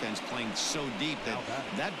outfield defense playing so deep that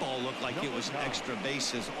that ball looked like it was extra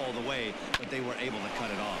bases all the way, but they were able to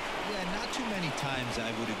cut it off. Yeah, not too many times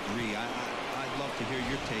I would agree. I'd love to hear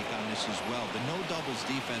your take on this as well. The no doubles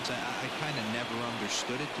defense, I kind of never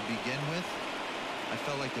understood it to begin with. I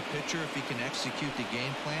felt like the pitcher, if he can execute the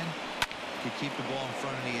game plan, could keep the ball in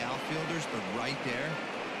front of the outfielders, but right there,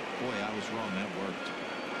 boy, I was wrong. That worked.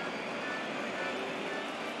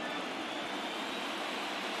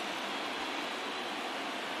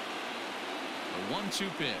 A 1-2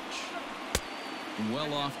 pitch.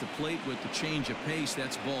 Well off the plate with the change of pace.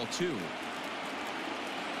 That's ball 2.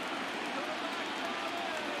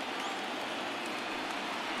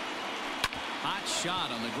 Hot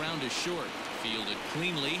shot on the ground is short. Fielded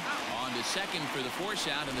cleanly. On to second for the force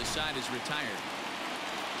out, and the side is retired.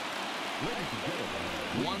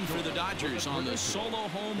 One for the Dodgers on the solo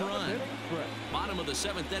home run. Bottom of the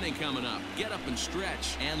 7th inning coming up. Get up and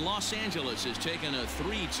stretch. And Los Angeles has taken a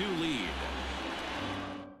 3-2 lead.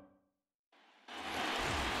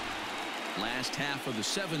 Last half of the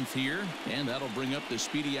 7th here, and that'll bring up the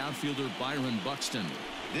speedy outfielder Byron Buxton.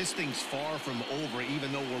 This thing's far from over,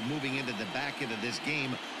 even though we're moving into the back end of this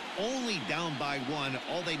game. Only down by 1.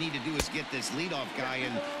 All they need to do is get this leadoff guy,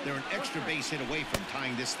 and they're an extra base hit away from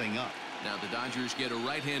tying this thing up. Now the Dodgers get a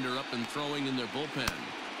right-hander up and throwing in their bullpen.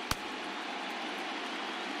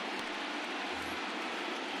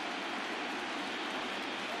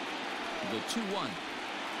 The 2-1.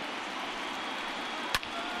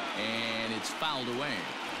 And it's fouled away.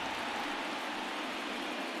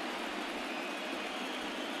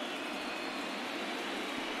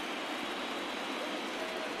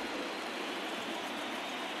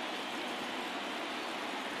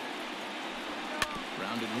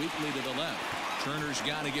 Rounded weakly to the left. Turner's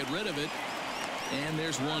got to get rid of it. And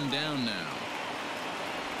there's one down now.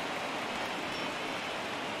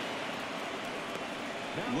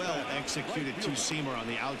 Well executed two-seamer on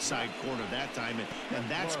the outside corner that time, and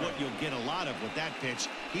that's what you'll get a lot of with that pitch.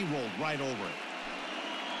 He rolled right over it.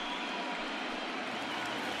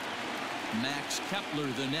 Max Kepler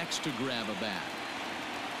the next to grab a bat.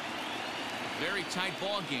 Very tight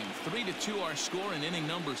ball game. 3-2 our score in inning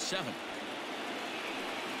number 7.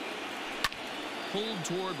 Pulled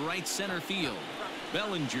toward right center field.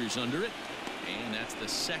 Bellinger's under it, and that's the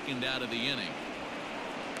second out of the inning.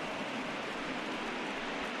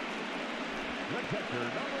 The catcher,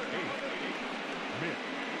 number 8, Mitch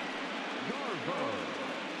Garver.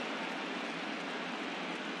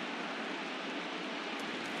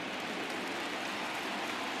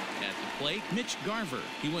 At the plate, Mitch Garver.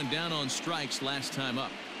 He went down on strikes last time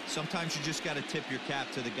up. Sometimes you just got to tip your cap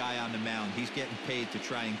to the guy on the mound. He's getting paid to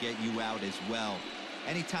try and get you out as well.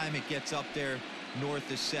 Anytime it gets up there north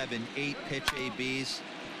of 7, 8 pitch ABs,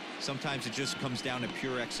 sometimes it just comes down to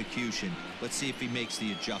pure execution. Let's see if he makes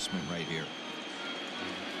the adjustment right here.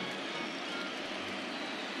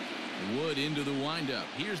 Wood into the windup.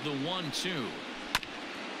 Here's the 1-2.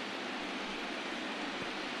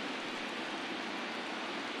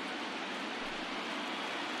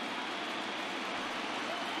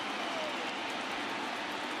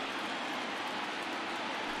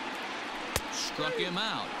 Struck him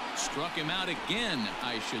out. Struck him out again,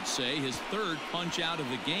 I should say. His third punch out of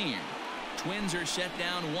the game. Twins are set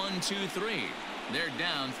down 1-2-3. They're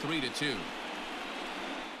down 3-2.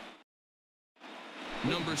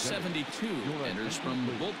 Number 72 enters from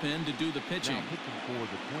the bullpen to do the pitching. Now pitching for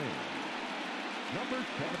the Twins, number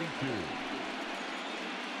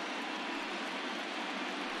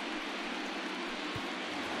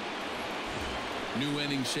 72. New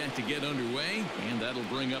inning set to get underway, and that'll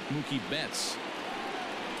bring up Mookie Betts.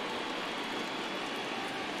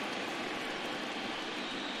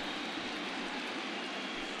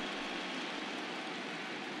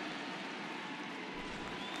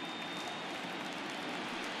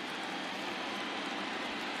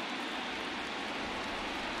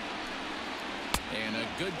 And a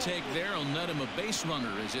good take there will net him a base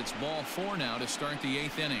runner as it's ball 4 now to start the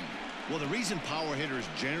 8th inning. Well, the reason power hitters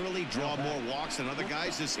generally draw more walks than other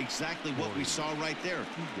guys is exactly what we saw right there.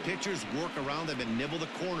 Pitchers work around them and nibble the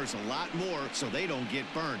corners a lot more so they don't get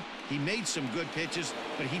burned. He made some good pitches,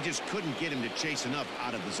 but he just couldn't get him to chase enough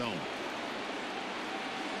out of the zone.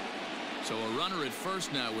 So a runner at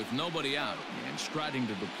first now with nobody out. And striding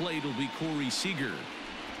to the plate will be Corey Seager.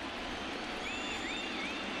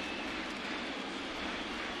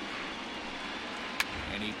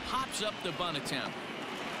 And he pops up the bunt attempt.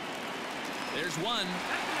 There's one.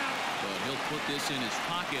 But he'll put this in his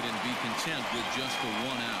pocket and be content with just the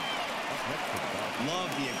 1 out.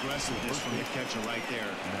 Love the aggressiveness from the catcher right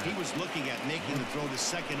there. He was looking at making the throw to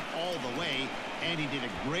second all the way, and he did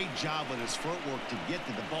a great job with his footwork to get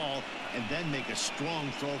to the ball and then make a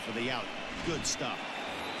strong throw for the out. Good stuff.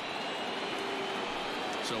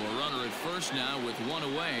 So a runner at first now with 1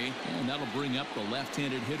 away, and that'll bring up the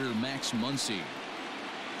left-handed hitter Max Muncy.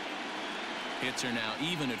 Hits are now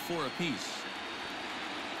even at 4 apiece.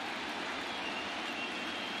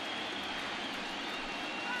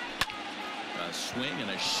 A swing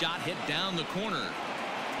and a shot hit down the corner.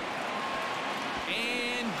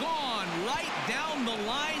 And gone right down the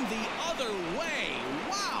line the other way.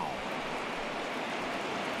 Wow.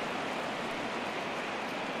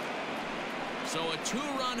 So a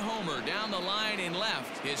 2-run homer down the line in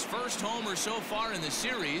left. His first homer so far in the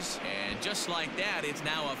series. And just like that, it's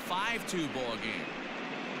now a 5-2 ball game.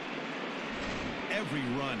 Every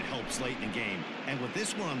run helps late in the game. And with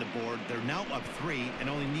this one on the board, they're now up 3 and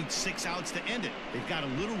only need 6 outs to end it. They've got a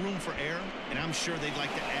little room for error, and I'm sure they'd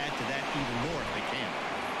like to add to that even more if they can.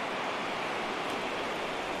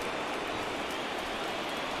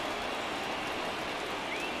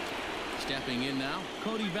 Stepping in now,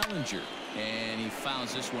 Cody Bellinger. And he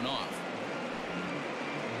fouls this one off.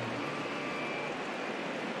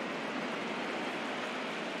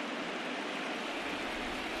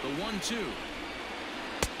 The 1-2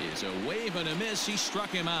 is a wave and a miss. He struck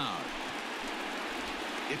him out.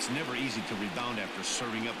 It's never easy to rebound after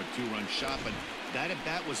serving up a 2-run shot, but that at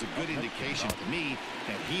bat was a good indication to me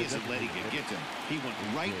that he isn't letting it get to him. He went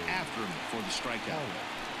right after him for the strikeout.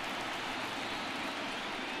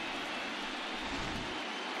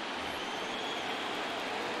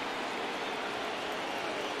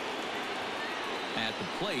 At the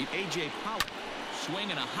plate, A.J. Pollock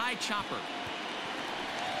swinging a high chopper.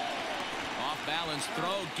 Off balance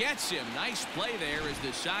throw gets him. Nice play there as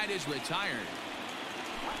the side is retired.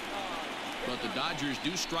 But the Dodgers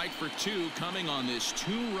do strike for 2 coming on this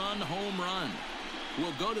 2-run home run.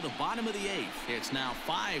 We'll go to the bottom of the 8th. It's now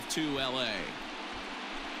 5-2 L.A.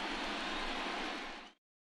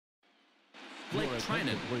 Blake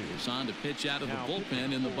Trinan is on to pitch out of the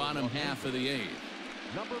bullpen in the bottom half of the 8th.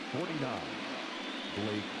 Number 49,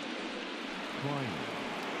 Blake Trinan.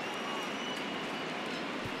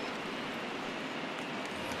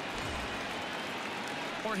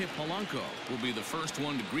 Jorge Polanco will be the first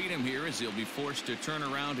one to greet him here as he'll be forced to turn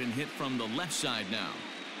around and hit from the left side now.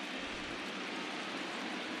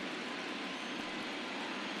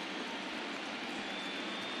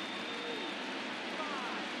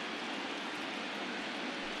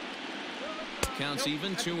 Counts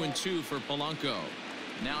even, 2-2 for Polanco.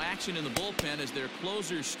 Now action in the bullpen as their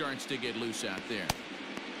closer starts to get loose out there.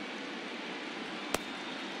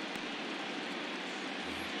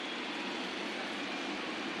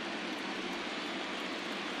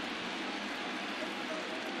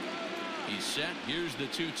 He's set. Here's the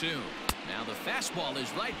 2-2. Now the fastball is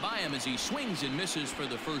right by him as he swings and misses for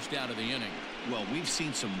the first out of the inning. Well, we've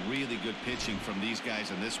seen some really good pitching from these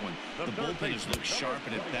guys in this one. The bullpen has looked sharp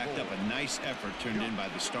and it backed up a nice effort turned in by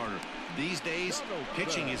the starter. These days,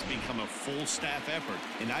 pitching has become a full staff effort,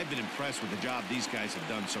 and I've been impressed with the job these guys have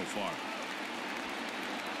done so far.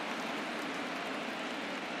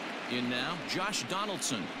 In now, Josh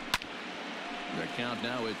Donaldson. The count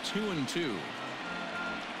now at 2-2.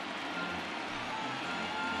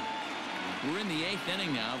 We're in the 8th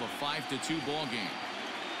inning now of a 5-2 ball game.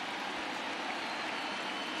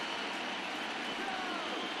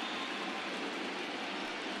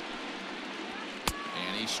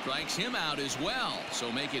 And he strikes him out as well.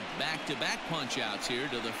 So make it back-to-back punch-outs here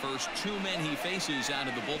to the first 2 men he faces out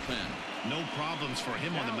of the bullpen. No problems for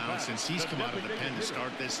him on the mound since he's come out of the pen to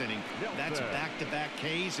start this inning. That's back-to-back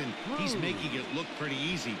Ks, and he's making it look pretty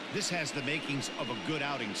easy. This has the makings of a good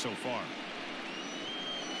outing so far.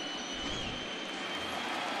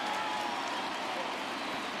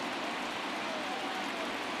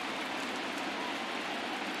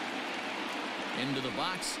 Into the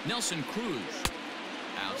box, Nelson Cruz.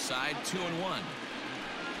 Outside, 2-1.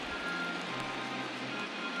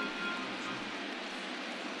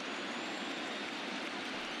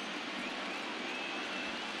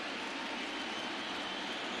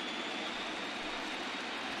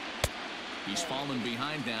 He's fallen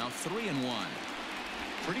behind now, 3-1.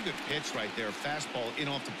 Pretty good pitch right there. Fastball in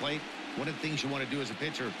off the plate. One of the things you want to do as a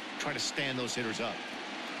pitcher, try to stand those hitters up.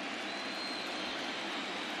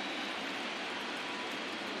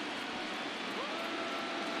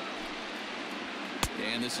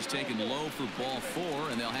 And this is taken low for ball 4,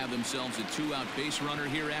 and they'll have themselves a 2-out base runner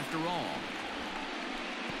here after all.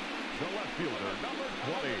 The left fielder, number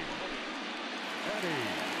 20, Eddie.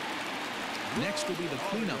 Next will be the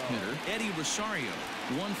cleanup hitter, Eddie Rosario.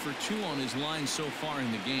 1 for 2 on his line so far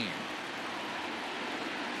in the game.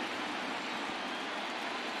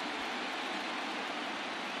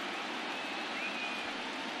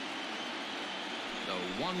 The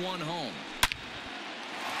 1-1 home.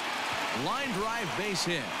 Line drive base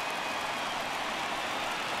hit.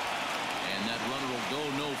 And that runner will go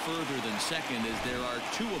no further than second as there are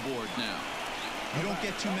 2 aboard now. You don't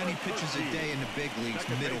get too many pitches a day in the big leagues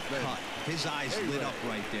middle cut. His eyes lit up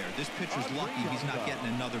right there. This pitcher's lucky he's not getting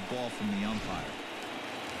another ball from the umpire.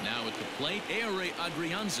 Now at the plate, Aire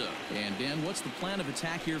Adrianza. And Dan, what's the plan of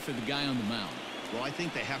attack here for the guy on the mound? Well, I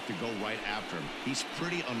think they have to go right after him. He's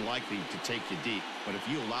pretty unlikely to take you deep, but if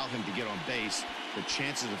you allow him to get on base, the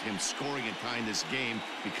chances of him scoring and tying this game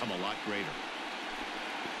become a lot greater.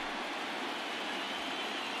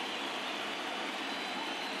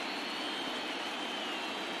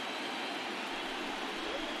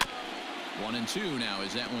 One and 2 now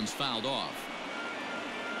as that one's fouled off.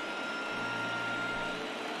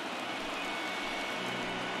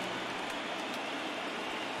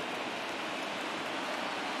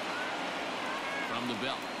 From the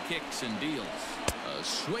belt, kicks and deals. A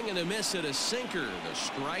swing and a miss at a sinker. The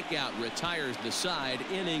strikeout retires the side.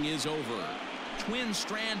 Inning is over. Twins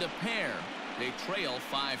strand a pair. They trail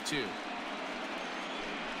 5-2.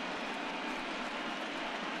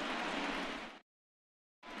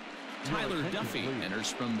 Tyler Duffy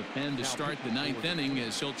enters from the pen to start the 9th inning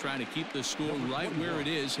as he'll try to keep the score right where it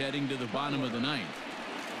is heading to the bottom of the 9th.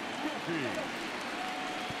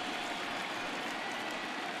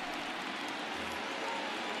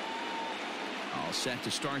 All set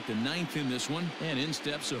to start the 9th in this one, and in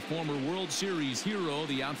steps a former World Series hero,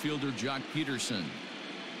 the outfielder Jock Peterson.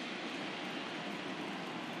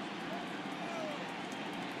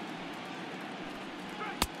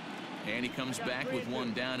 And he comes back with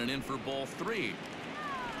 1 down and in for ball 3.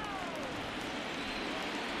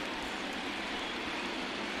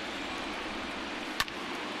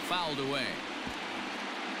 Fouled away.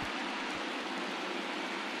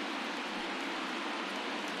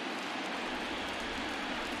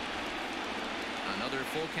 Another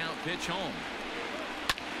full count pitch home.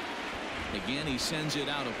 Again, he sends it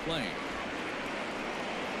out of play.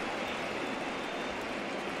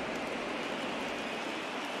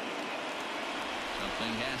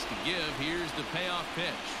 Something has to give. Here's the payoff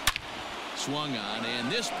pitch. Swung on,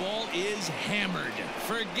 and this ball is hammered.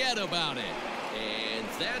 Forget about it. And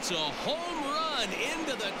that's a home run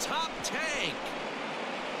into the top tank.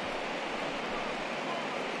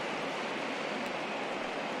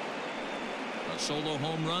 A solo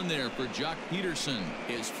home run there for Jock Peterson.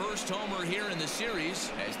 His first homer here in the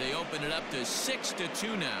series as they open it up to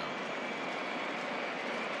 6-2 now.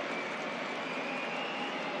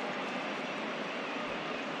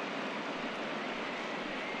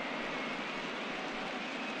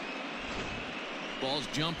 Ball's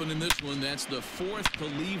jumping in this one. That's the 4th to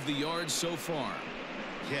leave the yard so far.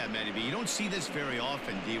 Yeah, Matty B, you don't see this very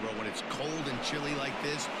often, D-Row, when it's cold and chilly like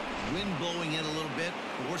this. Wind blowing in a little bit,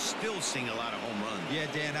 but we're still seeing a lot of home runs. Yeah,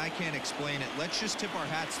 Dan, I can't explain it. Let's just tip our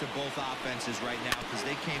hats to both offenses right now because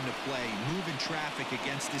they came to play. Moving traffic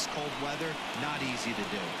against this cold weather, not easy to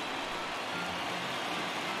do.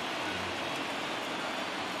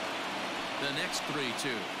 The next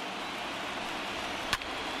 3-2.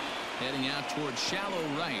 Heading out towards shallow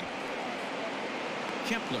right.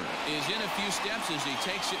 Kepler is in a few steps as he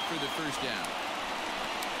takes it for the first down.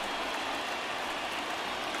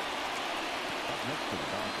 Up next to the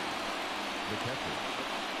Dodgers, the catcher,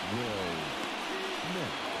 Will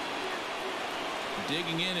Smith.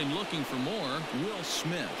 Digging in and looking for more, Will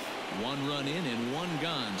Smith. 1 run in and 1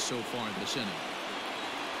 gone so far this inning.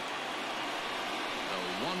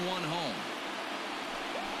 The 1-1 home.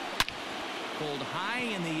 Pulled high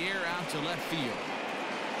in the air out to left field.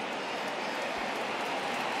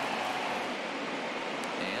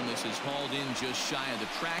 And this is hauled in just shy of the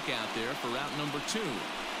track out there for out number 2.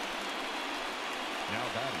 Now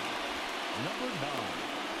batting, number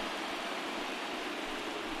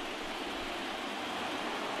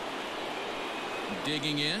 9.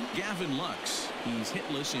 Digging in, Gavin Lux. He's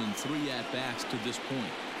hitless in 3 at-bats to this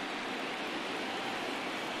point.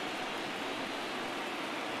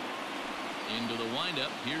 Into the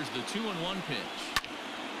windup. Here's the 2-1 pitch.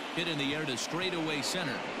 Hit in the air to straightaway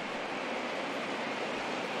center.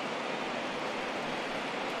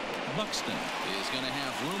 Buxton is going to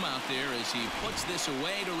have room out there as he puts this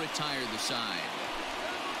away to retire the side.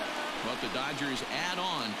 But the Dodgers add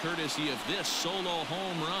on courtesy of this solo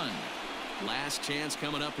home run. Last chance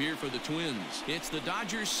coming up here for the Twins. It's the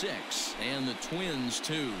Dodgers 6 and the Twins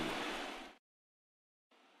 2.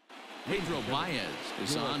 Pedro Baez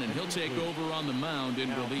is on, and he'll take over on the mound in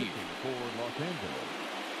relief. For Los Angeles,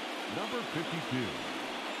 number 52,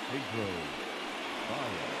 Pedro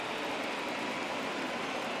Baez.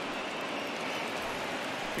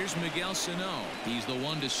 Here's Miguel Sano. He's the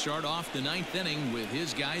one to start off the ninth inning with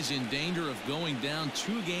his guys in danger of going down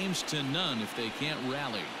 2-0 if they can't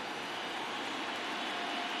rally.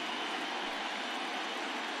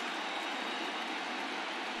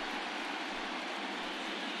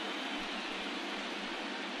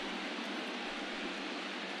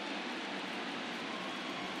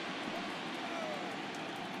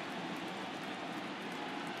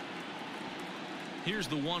 Here's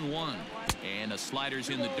the 1-1. And a slider's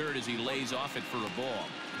in the dirt as he lays off it for a ball.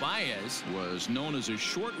 Baez was known as a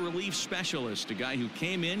short relief specialist, a guy who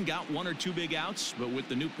came in, got 1 or 2 big outs, but with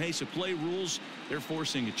the new pace of play rules, they're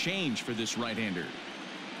forcing a change for this right-hander.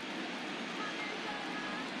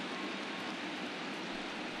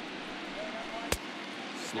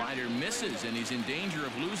 Slider misses, and he's in danger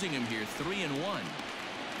of losing him here. 3-1.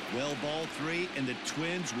 Well, ball 3, and the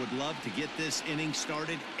Twins would love to get this inning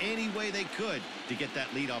started any way they could to get that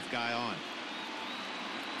leadoff guy on.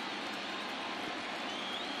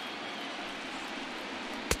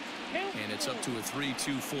 And it's up to a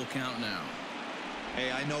 3-2 full count now.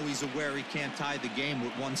 Hey, I know he's aware he can't tie the game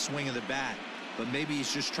with one swing of the bat, but maybe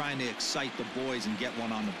he's just trying to excite the boys and get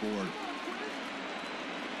one on the board.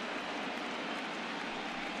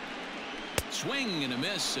 Swing and a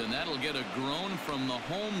miss, and that'll get a groan from the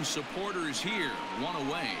home supporters here. 1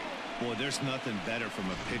 away. Boy, there's nothing better from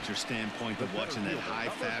a pitcher standpoint than watching that high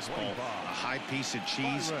fastball, a high piece of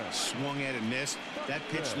cheese, swung at and missed. That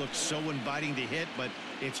pitch looks so inviting to hit, but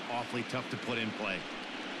it's awfully tough to put in play.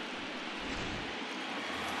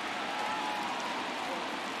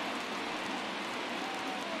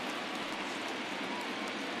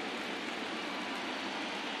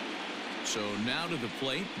 So now to the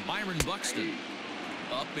plate, Byron Buxton.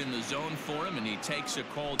 Up in the zone for him, and he takes a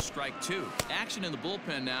called strike 2. Action in the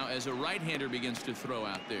bullpen now as a right-hander begins to throw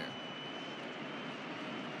out there.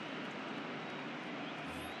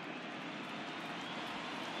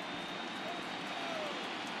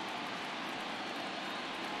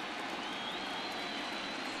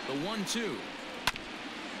 The 1-2.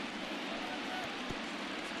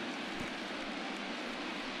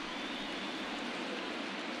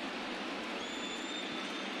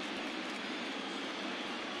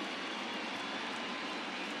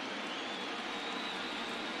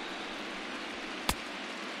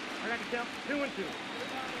 I got the count. 2-2.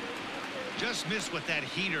 Just missed with that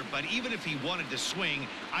heater, but even if he wanted to swing,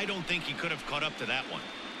 I don't think he could have caught up to that one.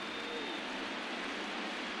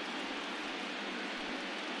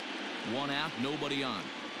 1 out, nobody on.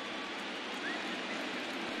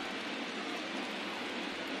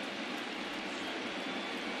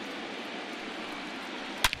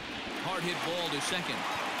 Hard hit ball to second.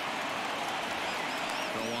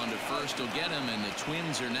 Throw on to first will get him, and the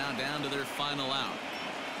Twins are now down to their final out.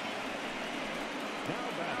 Now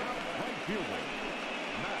batting, right fielder,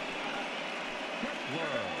 Matt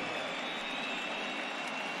Kepler.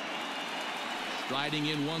 Striding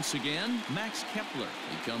in once again, Max Kepler.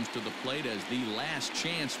 He comes to the plate as the last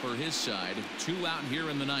chance for his side. 2 out here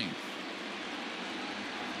in the ninth.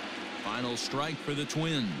 Final strike for the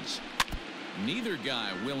Twins. Neither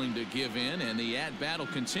guy willing to give in, and the at-bat will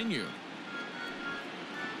continue.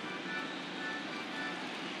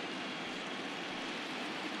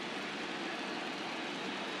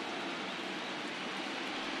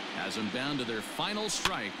 Has them down to their final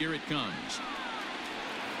strike. Here it comes.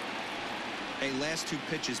 Hey, last 2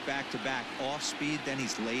 pitches back-to-back off speed, then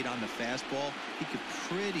he's laid on the fastball. He could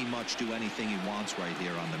pretty much do anything he wants right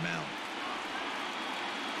here on the mound.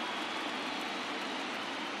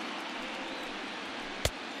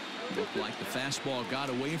 Looked like the fastball got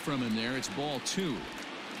away from him there. It's ball 2.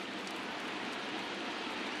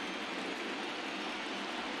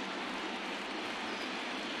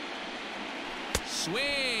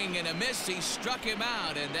 Swing and a miss. He struck him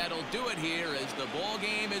out, and that'll do it here as the ball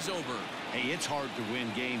game is over. Hey, it's hard to win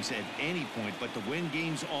games at any point, but to win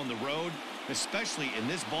games on the road, especially in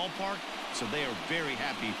this ballpark, so they are very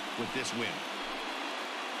happy with this win.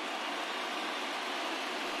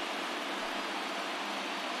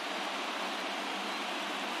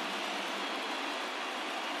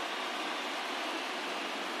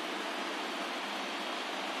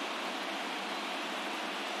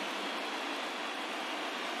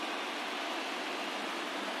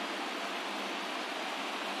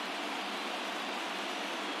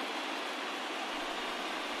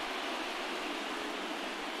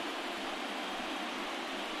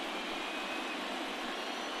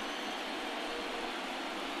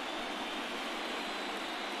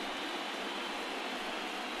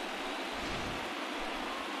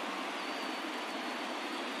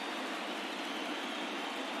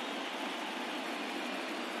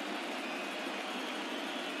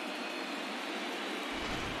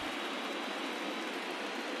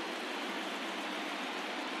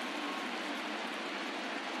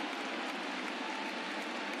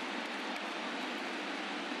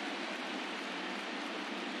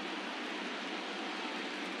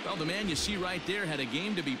 Well, the man you see right there had a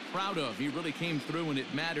game to be proud of. He really came through when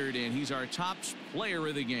it mattered, and he's our top player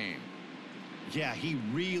of the game. Yeah, he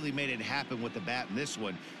really made it happen with the bat in this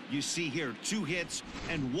one. You see here 2 hits,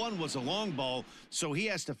 and 1 was a long ball, so he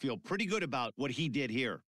has to feel pretty good about what he did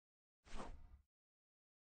here.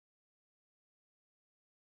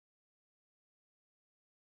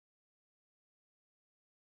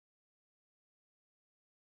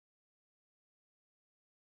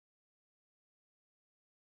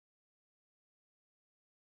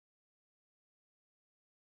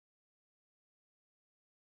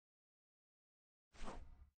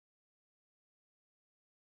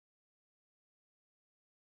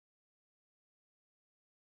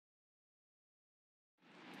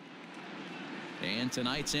 And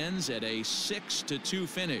tonight's ends at a 6-2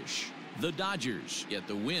 finish. The Dodgers get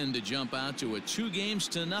the win to jump out to a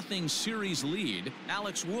 2-0 series lead.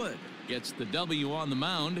 Alex Wood gets the W on the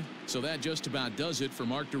mound. So that just about does it for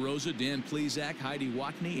Mark DeRosa, Dan Plesac, Heidi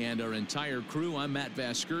Watney, and our entire crew. I'm Matt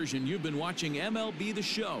Vasgersian. You've been watching MLB The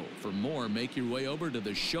Show. For more, make your way over to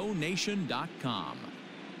theshownation.com.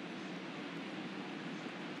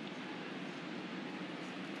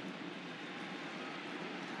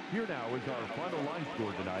 Here now is our final line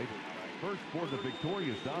score tonight. First for the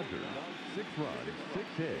victorious Dodgers, 6 runs, 6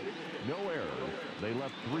 hits, no errors. They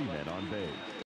left 3 men on base.